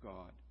knowledge of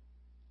God,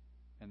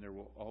 and there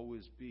will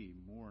always be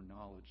more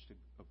knowledge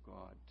of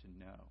God to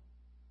know,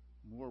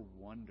 more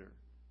wonder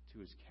to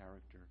His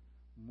character,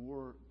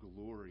 more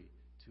glory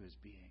to His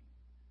being.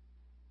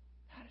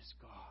 That is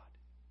God.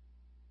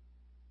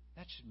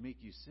 That should make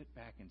you sit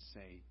back and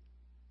say,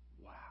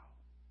 wow.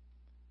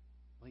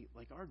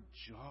 Like our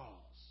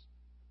jaws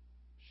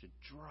should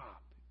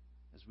drop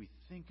as we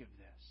think of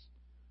this.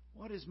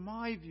 What is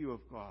my view of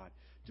God?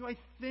 Do I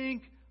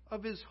think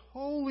of His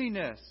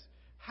holiness?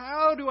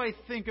 How do I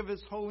think of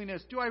His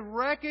holiness? Do I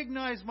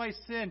recognize my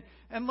sin?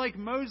 And like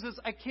Moses,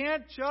 I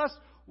can't just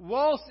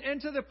waltz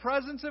into the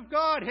presence of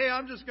God. Hey,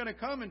 I'm just going to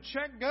come and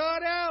check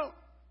God out.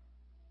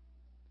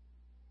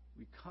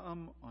 We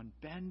come on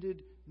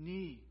bended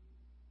knee.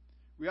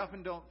 We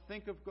often don't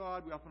think of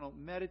God. We often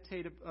don't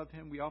meditate of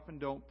Him. We often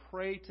don't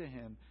pray to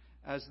Him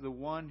as the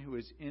one who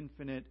is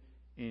infinite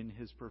in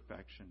His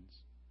perfections.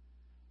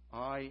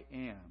 I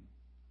am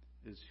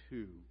is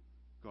who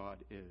God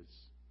is,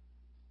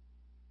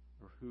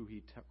 or who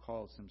He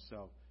calls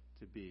Himself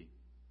to be.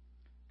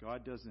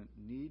 God doesn't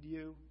need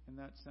you in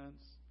that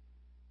sense.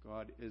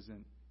 God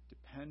isn't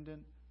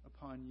dependent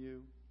upon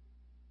you.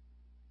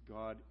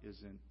 God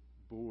isn't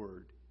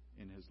bored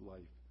in His life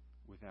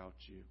without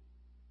you.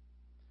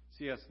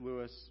 C.S.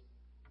 Lewis,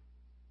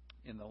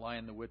 in The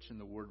Lion, the Witch, and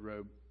the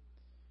Wardrobe,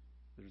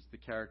 there's the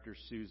character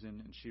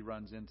Susan, and she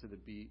runs into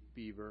the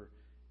beaver,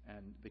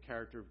 and the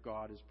character of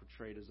God is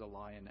portrayed as a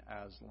lion,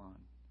 Aslan.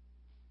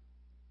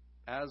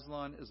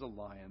 Aslan is a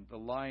lion. The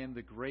lion,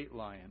 the great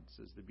lion,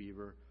 says the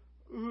beaver.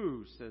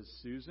 Ooh, says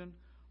Susan,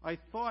 I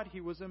thought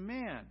he was a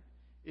man.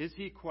 Is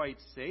he quite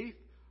safe?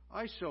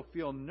 I shall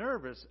feel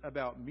nervous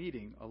about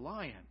meeting a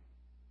lion.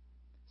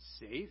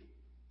 Safe?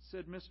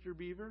 Said Mr.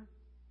 Beaver.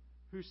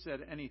 Who said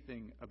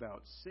anything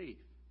about safe?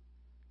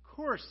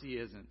 Course he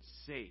isn't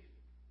safe.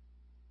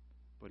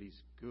 But he's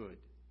good.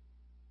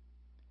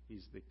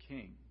 He's the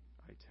king,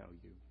 I tell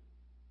you.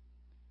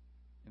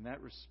 In that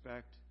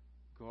respect,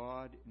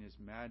 God in His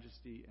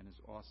majesty and His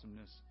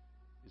awesomeness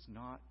is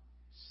not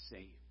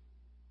safe,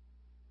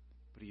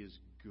 but He is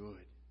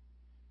good.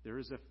 There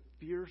is a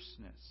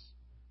fierceness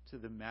to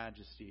the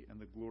majesty and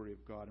the glory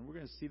of God. And we're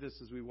going to see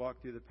this as we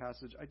walk through the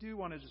passage. I do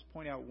want to just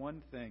point out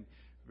one thing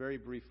very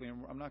briefly,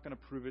 and I'm not going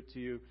to prove it to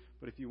you,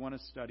 but if you want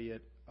to study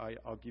it,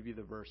 I'll give you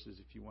the verses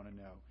if you want to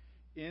know.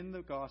 In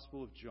the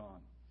Gospel of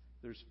John,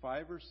 there's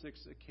 5 or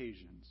 6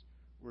 occasions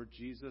where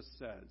Jesus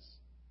says,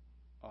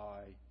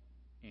 I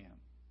am.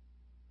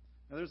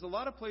 Now, there's a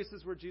lot of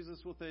places where Jesus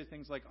will say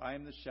things like, I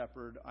am the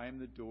shepherd, I am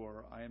the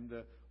door, I am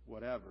the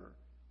whatever,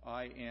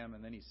 I am,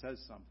 and then He says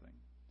something.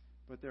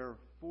 But there are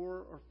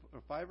 4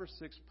 or 5 or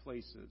 6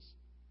 places,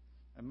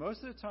 and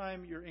most of the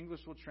time your English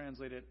will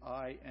translate it,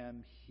 I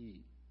am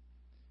He,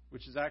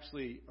 which is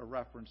actually a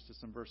reference to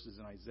some verses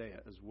in Isaiah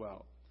as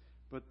well.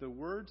 But the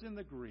words in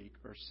the Greek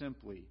are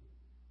simply,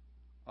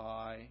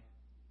 I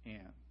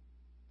am.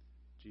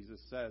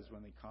 Jesus says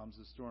when He calms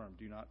the storm,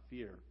 do not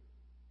fear,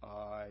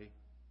 I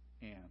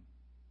am.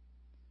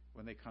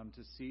 When they come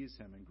to seize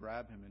Him and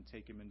grab Him and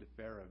take Him into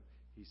Pharaoh,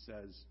 He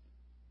says,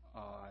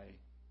 I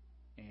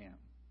am.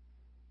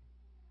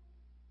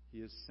 He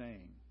is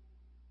saying,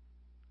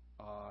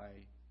 I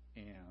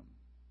am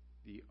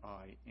the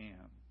I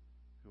am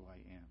who I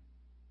am.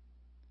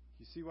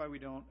 You see why we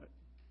don't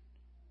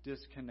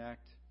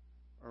disconnect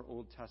our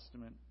Old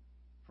Testament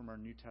from our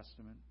New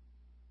Testament?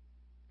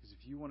 Because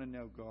if you want to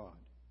know God,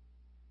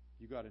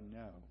 you got to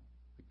know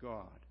the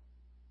God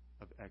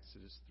of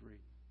Exodus 3,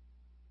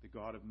 the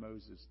God of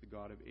Moses, the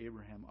God of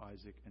Abraham,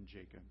 Isaac, and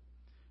Jacob.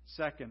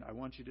 Second, I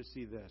want you to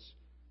see this.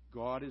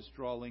 God is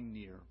drawing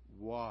near.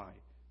 Why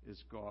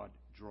is God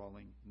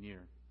drawing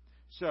near?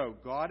 So,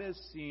 God has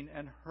seen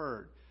and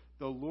heard.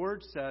 The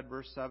Lord said,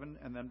 verse 7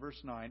 and then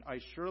verse 9, I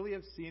surely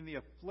have seen the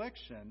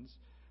afflictions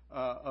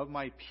of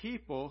my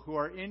people who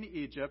are in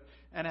Egypt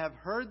and have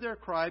heard their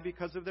cry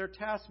because of their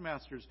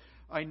taskmasters.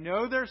 I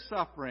know their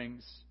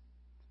sufferings.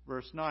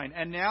 Verse 9,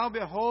 and now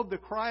behold, the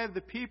cry of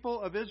the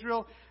people of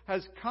Israel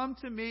has come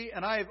to me,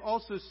 and I have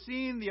also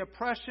seen the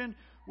oppression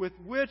with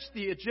which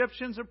the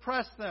Egyptians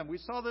oppressed them. We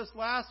saw this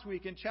last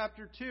week in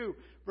chapter 2,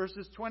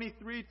 verses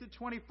 23 to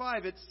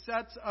 25. It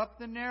sets up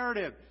the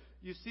narrative.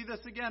 You see this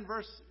again,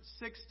 verse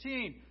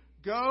 16.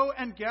 Go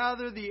and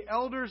gather the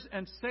elders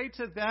and say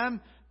to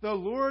them, the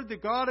Lord, the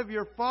God of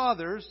your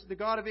fathers, the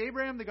God of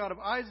Abraham, the God of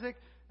Isaac,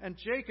 and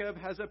Jacob,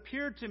 has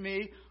appeared to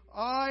me,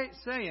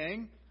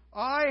 saying,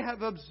 I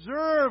have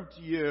observed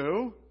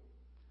you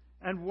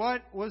and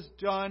what was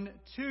done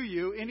to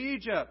you in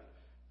Egypt.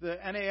 The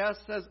NAS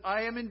says,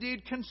 I am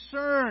indeed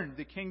concerned.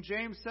 The King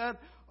James said,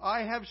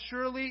 I have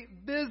surely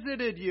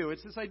visited you.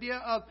 It's this idea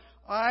of,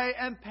 I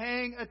am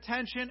paying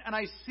attention and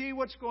I see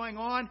what's going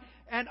on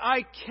and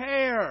I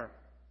care.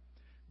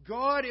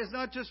 God is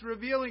not just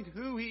revealing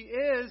who He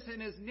is in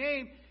His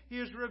name, He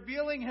is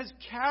revealing His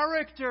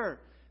character.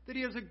 That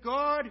He is a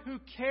God who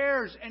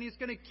cares, and He's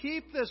going to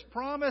keep this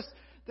promise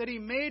that He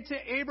made to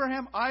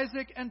Abraham,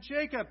 Isaac, and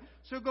Jacob.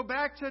 So go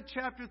back to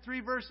chapter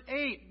 3, verse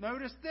 8.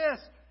 Notice this.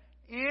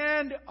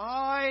 And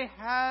I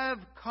have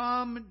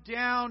come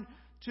down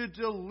to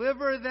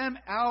deliver them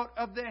out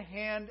of the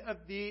hand of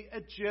the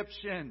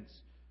Egyptians.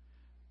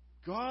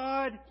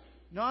 God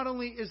not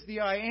only is the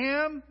I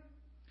am,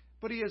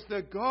 but He is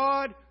the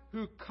God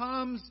who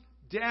comes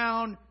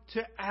down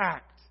to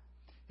act.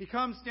 He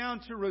comes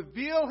down to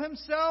reveal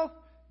Himself.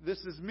 This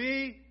is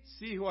me.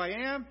 See who I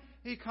am.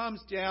 He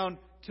comes down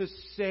to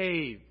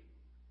save.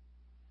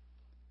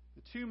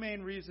 The two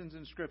main reasons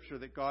in Scripture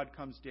that God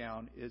comes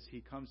down is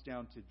He comes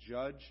down to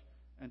judge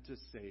and to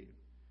save.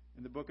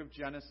 In the book of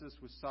Genesis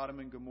with Sodom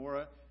and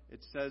Gomorrah,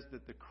 it says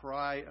that the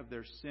cry of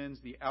their sins,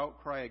 the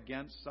outcry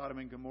against Sodom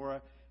and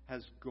Gomorrah,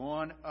 has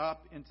gone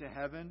up into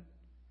heaven.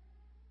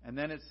 And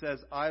then it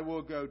says, I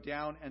will go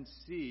down and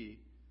see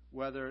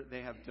whether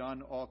they have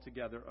done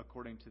altogether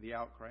according to the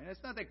outcry. And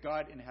it's not that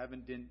God in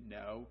heaven didn't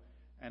know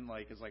and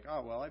is like,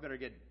 oh, well, I better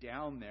get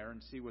down there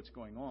and see what's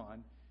going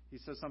on. He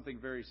says something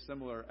very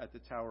similar at the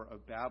Tower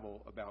of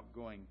Babel about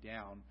going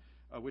down,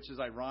 which is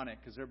ironic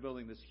because they're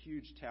building this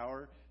huge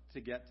tower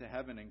to get to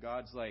heaven. And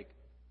God's like,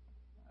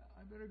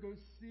 I better go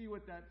see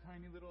what that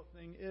tiny little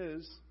thing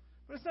is.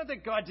 But it's not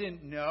that God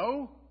didn't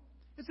know.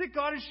 It's that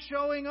God is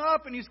showing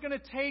up and He's going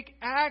to take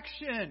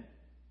action.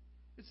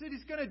 It's that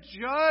He's going to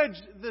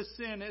judge the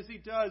sin as He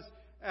does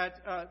at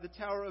the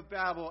Tower of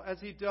Babel, as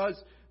He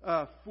does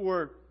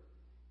for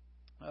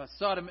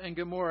Sodom and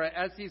Gomorrah,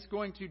 as He's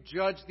going to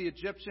judge the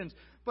Egyptians.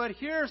 But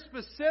here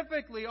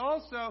specifically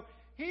also,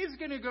 He's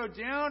going to go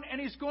down and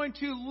He's going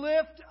to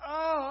lift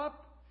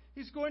up,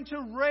 He's going to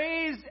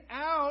raise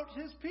out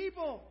His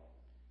people.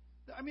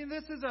 I mean,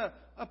 this is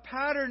a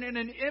pattern and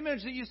an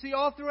image that you see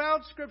all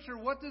throughout Scripture.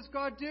 What does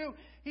God do?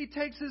 He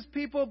takes His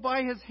people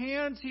by His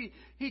hands.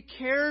 He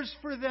cares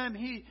for them.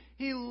 He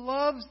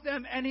loves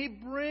them, and He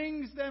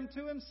brings them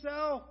to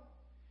Himself.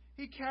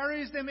 He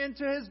carries them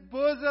into His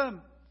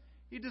bosom.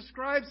 He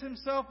describes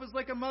Himself as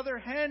like a mother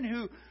hen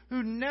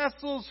who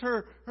nestles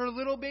her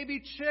little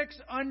baby chicks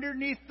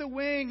underneath the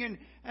wing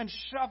and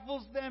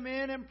shuffles them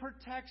in and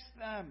protects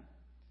them.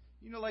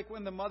 You know, like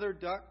when the mother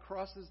duck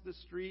crosses the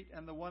street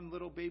and the one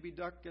little baby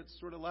duck gets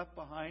sort of left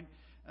behind,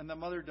 and the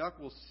mother duck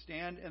will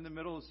stand in the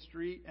middle of the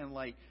street and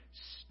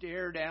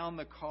stare down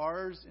the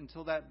cars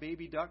until that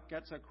baby duck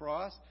gets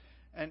across.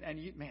 And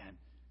man,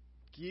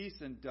 geese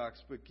and ducks,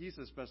 but geese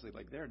especially,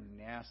 they're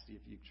nasty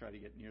if you try to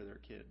get near their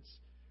kids,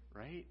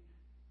 right?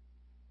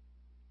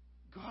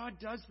 God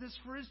does this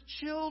for His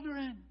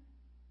children.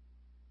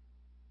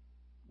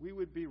 We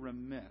would be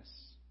remiss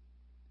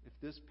if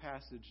this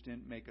passage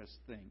didn't make us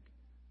think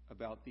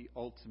about the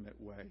ultimate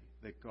way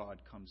that God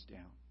comes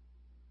down.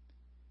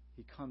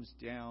 He comes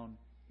down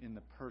in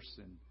the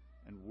person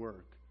and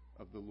work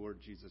of the Lord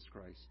Jesus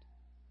Christ.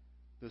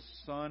 The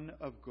Son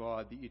of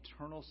God, the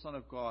eternal Son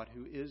of God,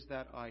 who is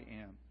that I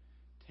am,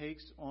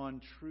 takes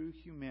on true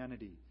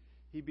humanity.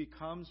 He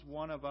becomes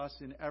one of us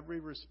in every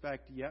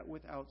respect, yet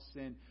without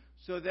sin,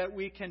 so that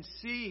we can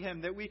see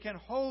Him, that we can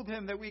hold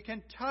Him, that we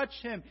can touch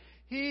Him.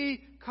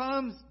 He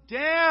comes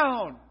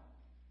down.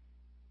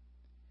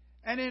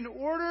 And in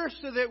order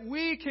so that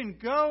we can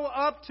go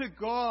up to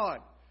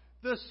God,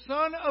 the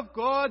Son of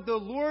God, the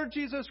Lord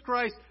Jesus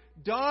Christ,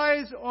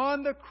 dies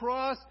on the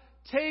cross,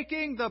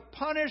 taking the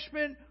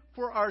punishment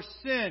for our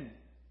sin.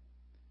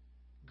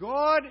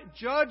 God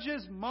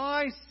judges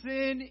my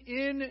sin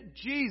in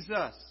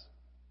Jesus.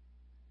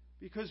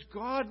 Because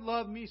God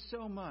loved me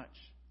so much,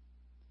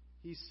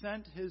 He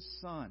sent His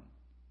Son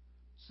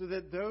so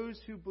that those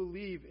who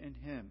believe in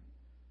Him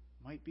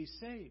might be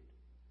saved.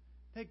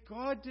 That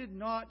God did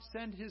not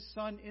send His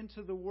Son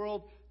into the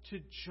world to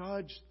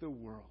judge the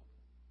world,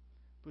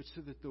 but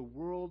so that the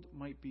world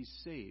might be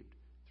saved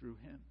through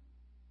Him.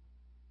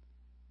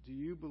 Do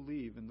you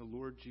believe in the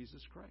Lord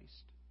Jesus Christ?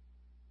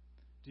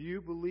 Do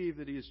you believe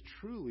that He is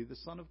truly the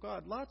Son of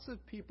God? Lots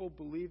of people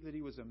believe that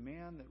He was a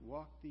man that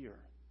walked the earth.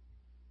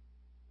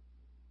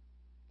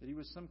 That He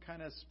was some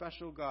kind of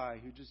special guy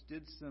who just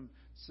did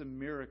some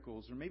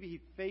miracles, or maybe He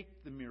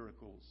faked the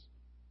miracles.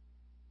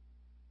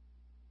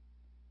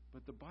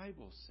 But the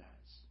Bible says,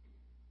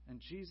 and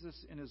Jesus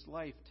in His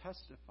life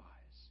testifies,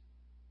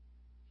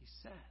 He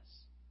says,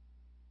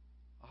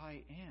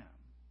 I am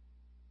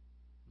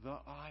the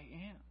I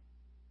am.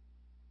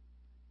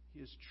 He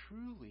is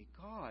truly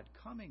God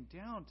coming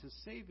down to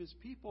save His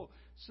people,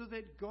 so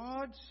that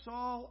God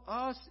saw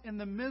us in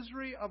the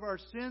misery of our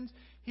sins.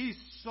 He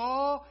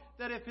saw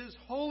that if His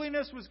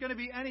holiness was going to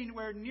be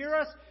anywhere near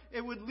us,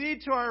 it would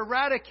lead to our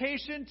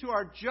eradication, to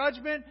our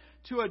judgment,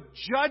 to a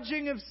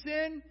judging of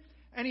sin.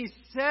 And He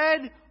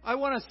said, I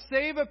want to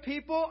save a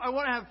people. I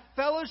want to have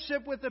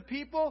fellowship with the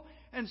people.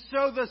 And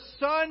so the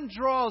Son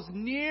draws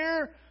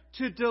near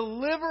to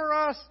deliver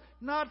us,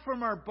 not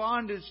from our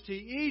bondage to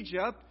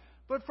Egypt,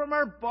 but from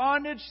our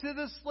bondage to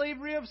the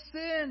slavery of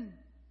sin.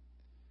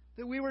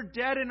 That we were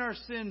dead in our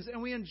sins,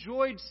 and we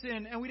enjoyed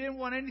sin, and we didn't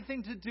want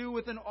anything to do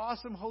with an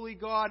awesome, holy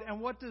God.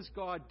 And what does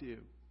God do?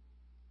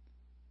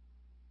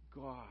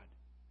 God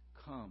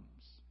comes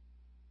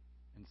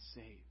and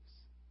saves.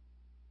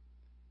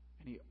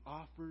 And He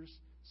offers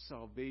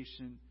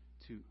salvation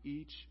to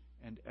each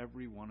and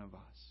every one of us.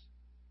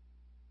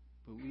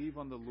 Believe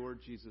on the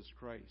Lord Jesus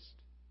Christ.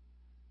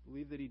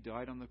 Believe that He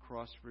died on the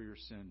cross for your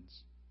sins.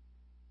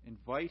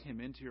 Invite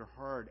Him into your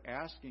heart,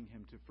 asking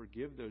Him to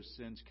forgive those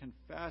sins.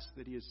 Confess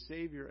that He is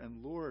Savior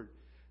and Lord,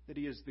 that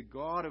He is the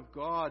God of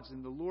gods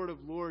and the Lord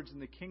of lords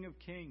and the King of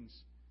kings.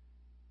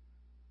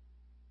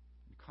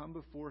 And come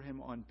before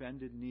Him on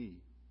bended knee.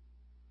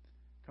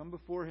 Come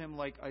before Him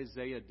like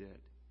Isaiah did.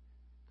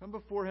 Come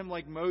before Him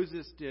like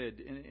Moses did,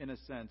 in a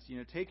sense.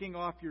 Taking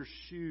off your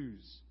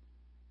shoes,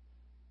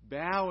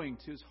 bowing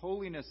to His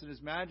holiness and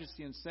His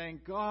majesty and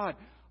saying, God,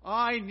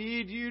 I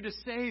need You to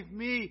save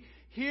me.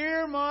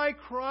 Hear my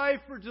cry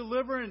for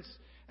deliverance.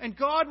 And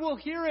God will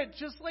hear it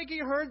just like He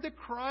heard the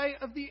cry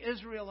of the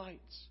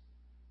Israelites.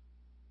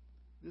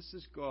 This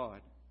is God.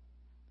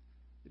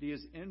 That He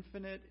is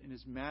infinite in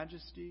His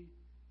majesty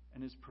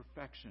and His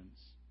perfections.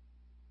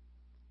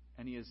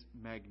 And He is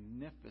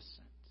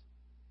magnificent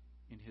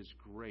in His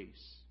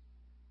grace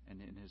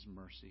and in His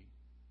mercy.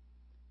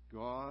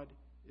 God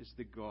is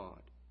the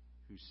God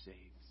who saves.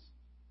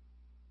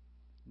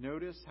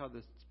 Notice how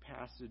this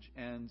passage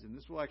ends, and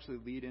this will actually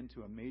lead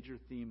into a major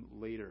theme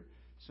later.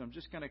 So I'm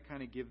just going to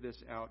kind of give this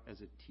out as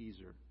a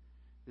teaser.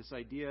 This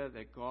idea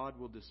that God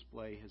will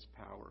display His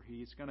power.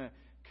 He's going to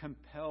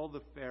compel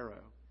the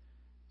Pharaoh.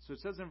 So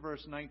it says in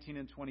verse 19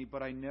 and 20,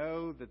 but I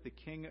know that the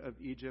king of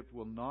Egypt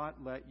will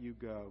not let you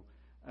go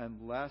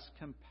unless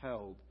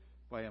compelled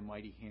by a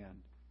mighty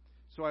hand.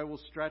 So I will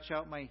stretch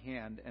out my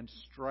hand and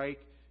strike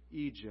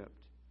Egypt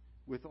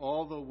with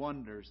all the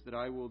wonders that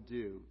I will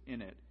do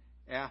in it.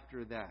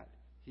 After that,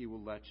 He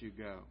will let you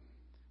go.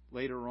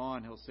 Later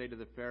on, He'll say to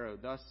the Pharaoh,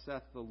 thus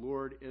saith the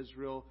Lord,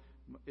 Israel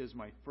is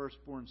my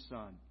firstborn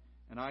son.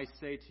 And I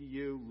say to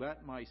you,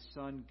 let my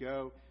son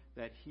go,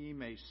 that he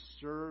may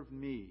serve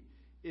me.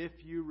 If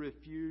you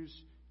refuse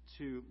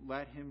to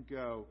let him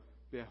go,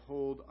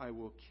 behold, I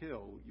will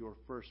kill your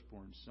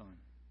firstborn son.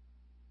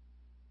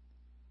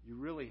 You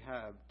really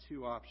have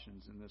two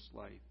options in this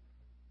life.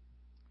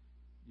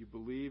 You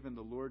believe in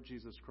the Lord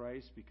Jesus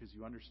Christ because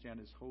you understand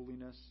His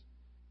holiness,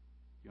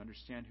 you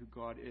understand who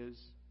God is,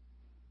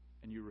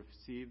 and you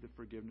receive the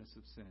forgiveness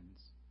of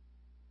sins.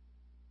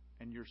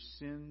 And your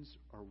sins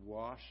are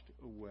washed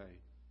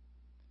away.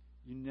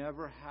 You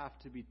never have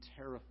to be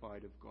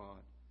terrified of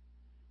God.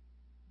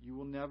 You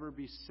will never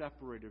be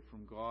separated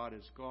from God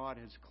as God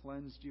has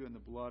cleansed you in the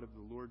blood of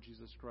the Lord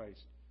Jesus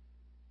Christ.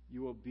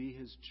 You will be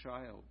His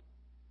child,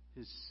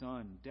 His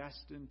son,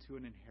 destined to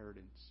an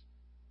inheritance.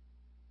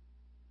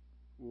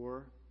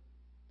 Or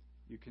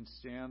you can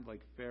stand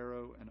like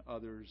Pharaoh and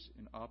others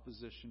in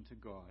opposition to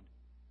God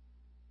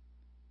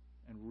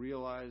and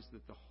realize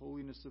that the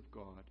holiness of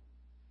God,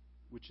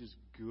 which is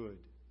good,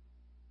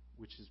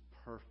 which is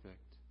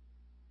perfect,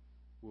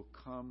 will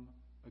come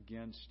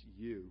against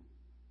you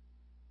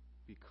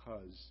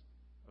because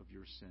of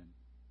your sin.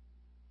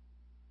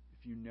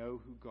 If you know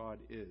who God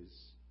is,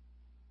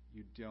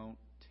 you don't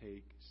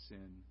take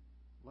sin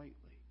lightly.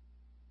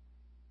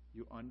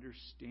 You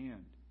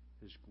understand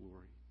His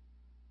glory.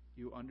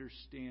 You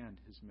understand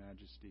His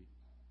majesty.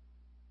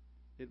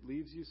 It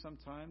leaves you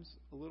sometimes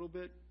a little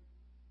bit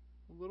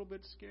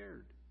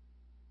scared,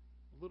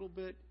 a little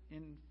bit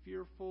in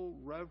fearful,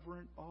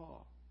 reverent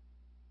awe.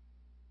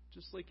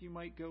 Just like you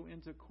might go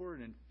into court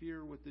and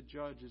fear what the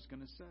judge is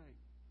going to say.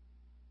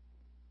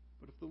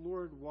 But if the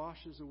Lord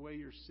washes away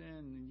your sin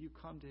and you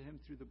come to Him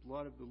through the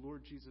blood of the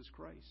Lord Jesus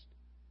Christ,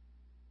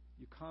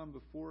 you come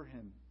before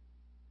Him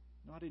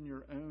not in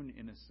your own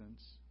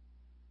innocence,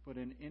 but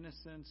in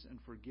innocence and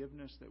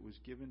forgiveness that was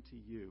given to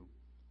you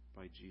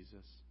by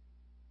Jesus.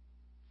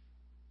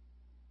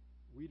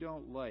 We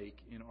don't like,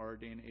 in our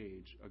day and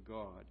age, a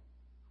God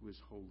who is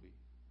holy.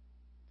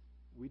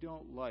 We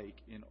don't like,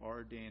 in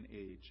our day and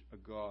age, a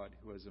God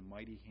who has a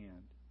mighty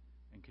hand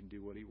and can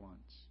do what He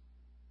wants.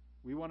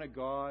 We want a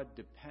God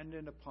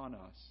dependent upon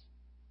us,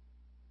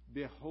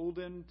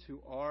 beholden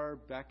to our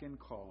beck and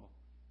call,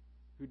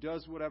 who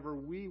does whatever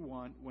we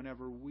want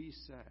whenever we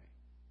say.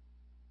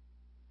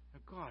 Now,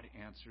 God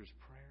answers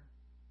prayer.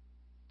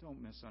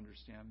 Don't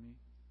misunderstand me.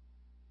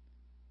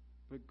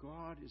 But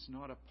God is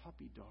not a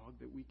puppy dog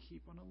that we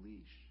keep on a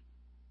leash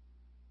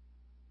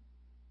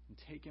and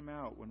take Him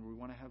out when we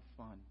want to have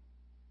fun.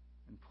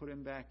 and put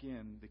him back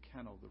in the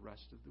kennel the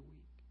rest of the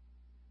week.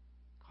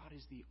 God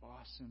is the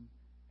awesome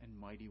and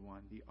mighty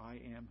one, the I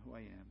am who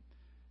I am.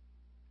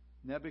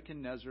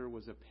 Nebuchadnezzar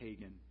was a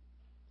pagan,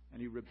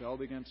 and he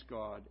rebelled against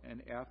God,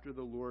 and after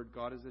the Lord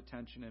got his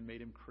attention and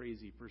made him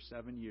crazy for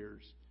 7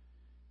 years,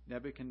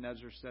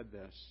 Nebuchadnezzar said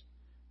this,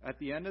 "At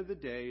the end of the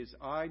days,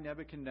 I,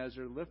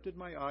 Nebuchadnezzar, lifted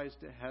my eyes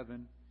to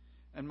heaven,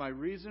 and my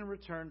reason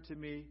returned to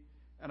me,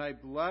 and I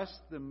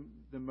blessed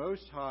the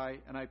Most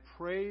High, and I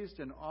praised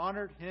and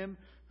honored him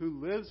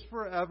who lives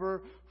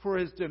forever, for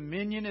his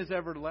dominion is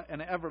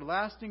an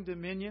everlasting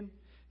dominion.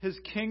 His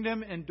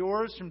kingdom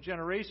endures from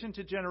generation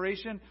to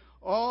generation.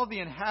 All the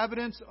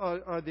inhabitants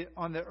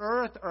on the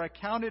earth are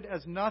accounted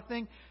as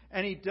nothing,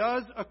 and he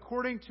does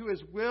according to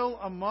his will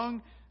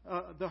among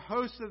the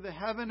hosts of the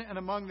heaven and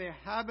among the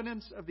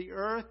inhabitants of the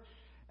earth,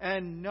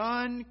 and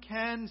none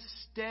can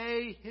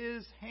stay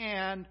his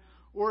hand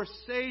or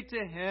say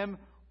to him,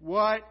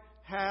 'What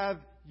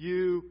have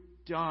you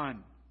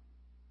done?'"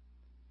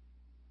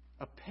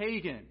 A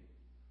pagan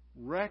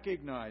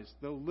recognized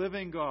the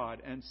living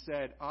God and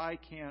said, "I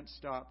can't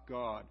stop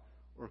God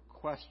or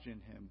question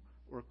him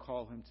or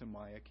call him to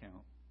my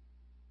account.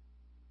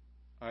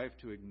 I have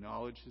to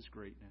acknowledge his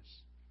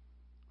greatness.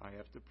 I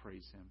have to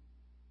praise him."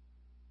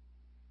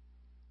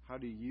 How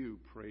do you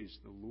praise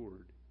the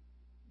Lord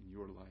in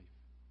your life?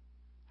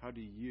 How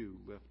do you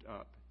lift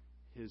up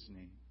his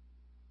name?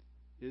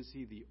 Is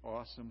he the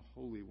awesome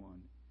Holy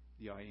One,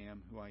 the I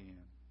am who I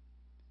am?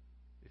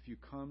 If you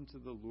come to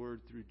the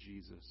Lord through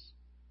Jesus,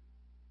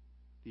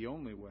 the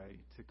only way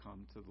to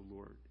come to the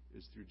Lord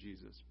is through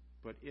Jesus.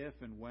 But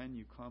if and when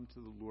you come to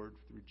the Lord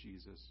through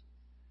Jesus,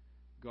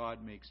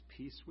 God makes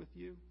peace with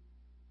you,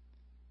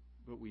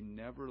 but we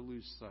never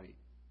lose sight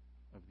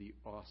of the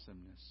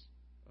awesomeness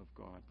of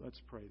God. Let's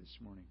pray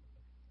this morning.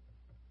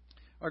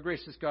 Our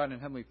gracious God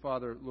and Heavenly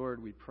Father,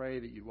 Lord, we pray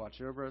that you'd watch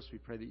over us. We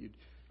pray that you'd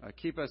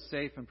keep us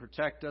safe and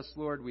protect us,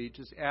 Lord. We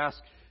just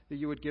ask that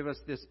you would give us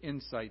this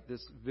insight,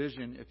 this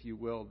vision, if you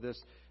will,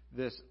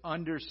 this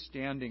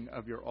understanding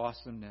of your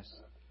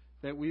awesomeness,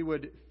 that we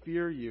would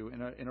fear you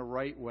in a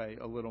right way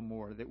a little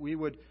more, that we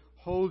would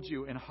hold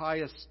you in high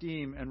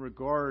esteem and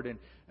regard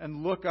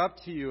and look up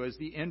to you as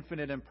the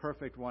infinite and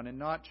perfect one and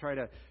not try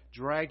to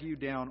drag you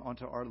down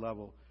onto our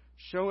level.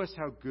 Show us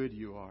how good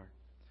you are.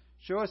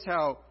 Show us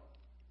how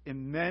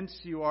immense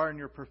you are in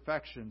your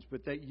perfections,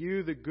 but that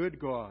you, the good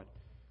God,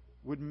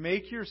 would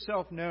make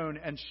yourself known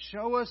and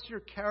show us your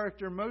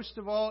character, most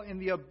of all in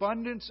the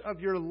abundance of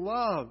your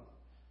love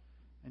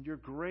and your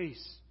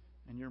grace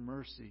and your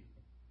mercy.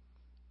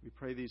 We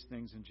pray these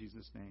things in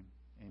Jesus' name.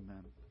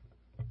 Amen.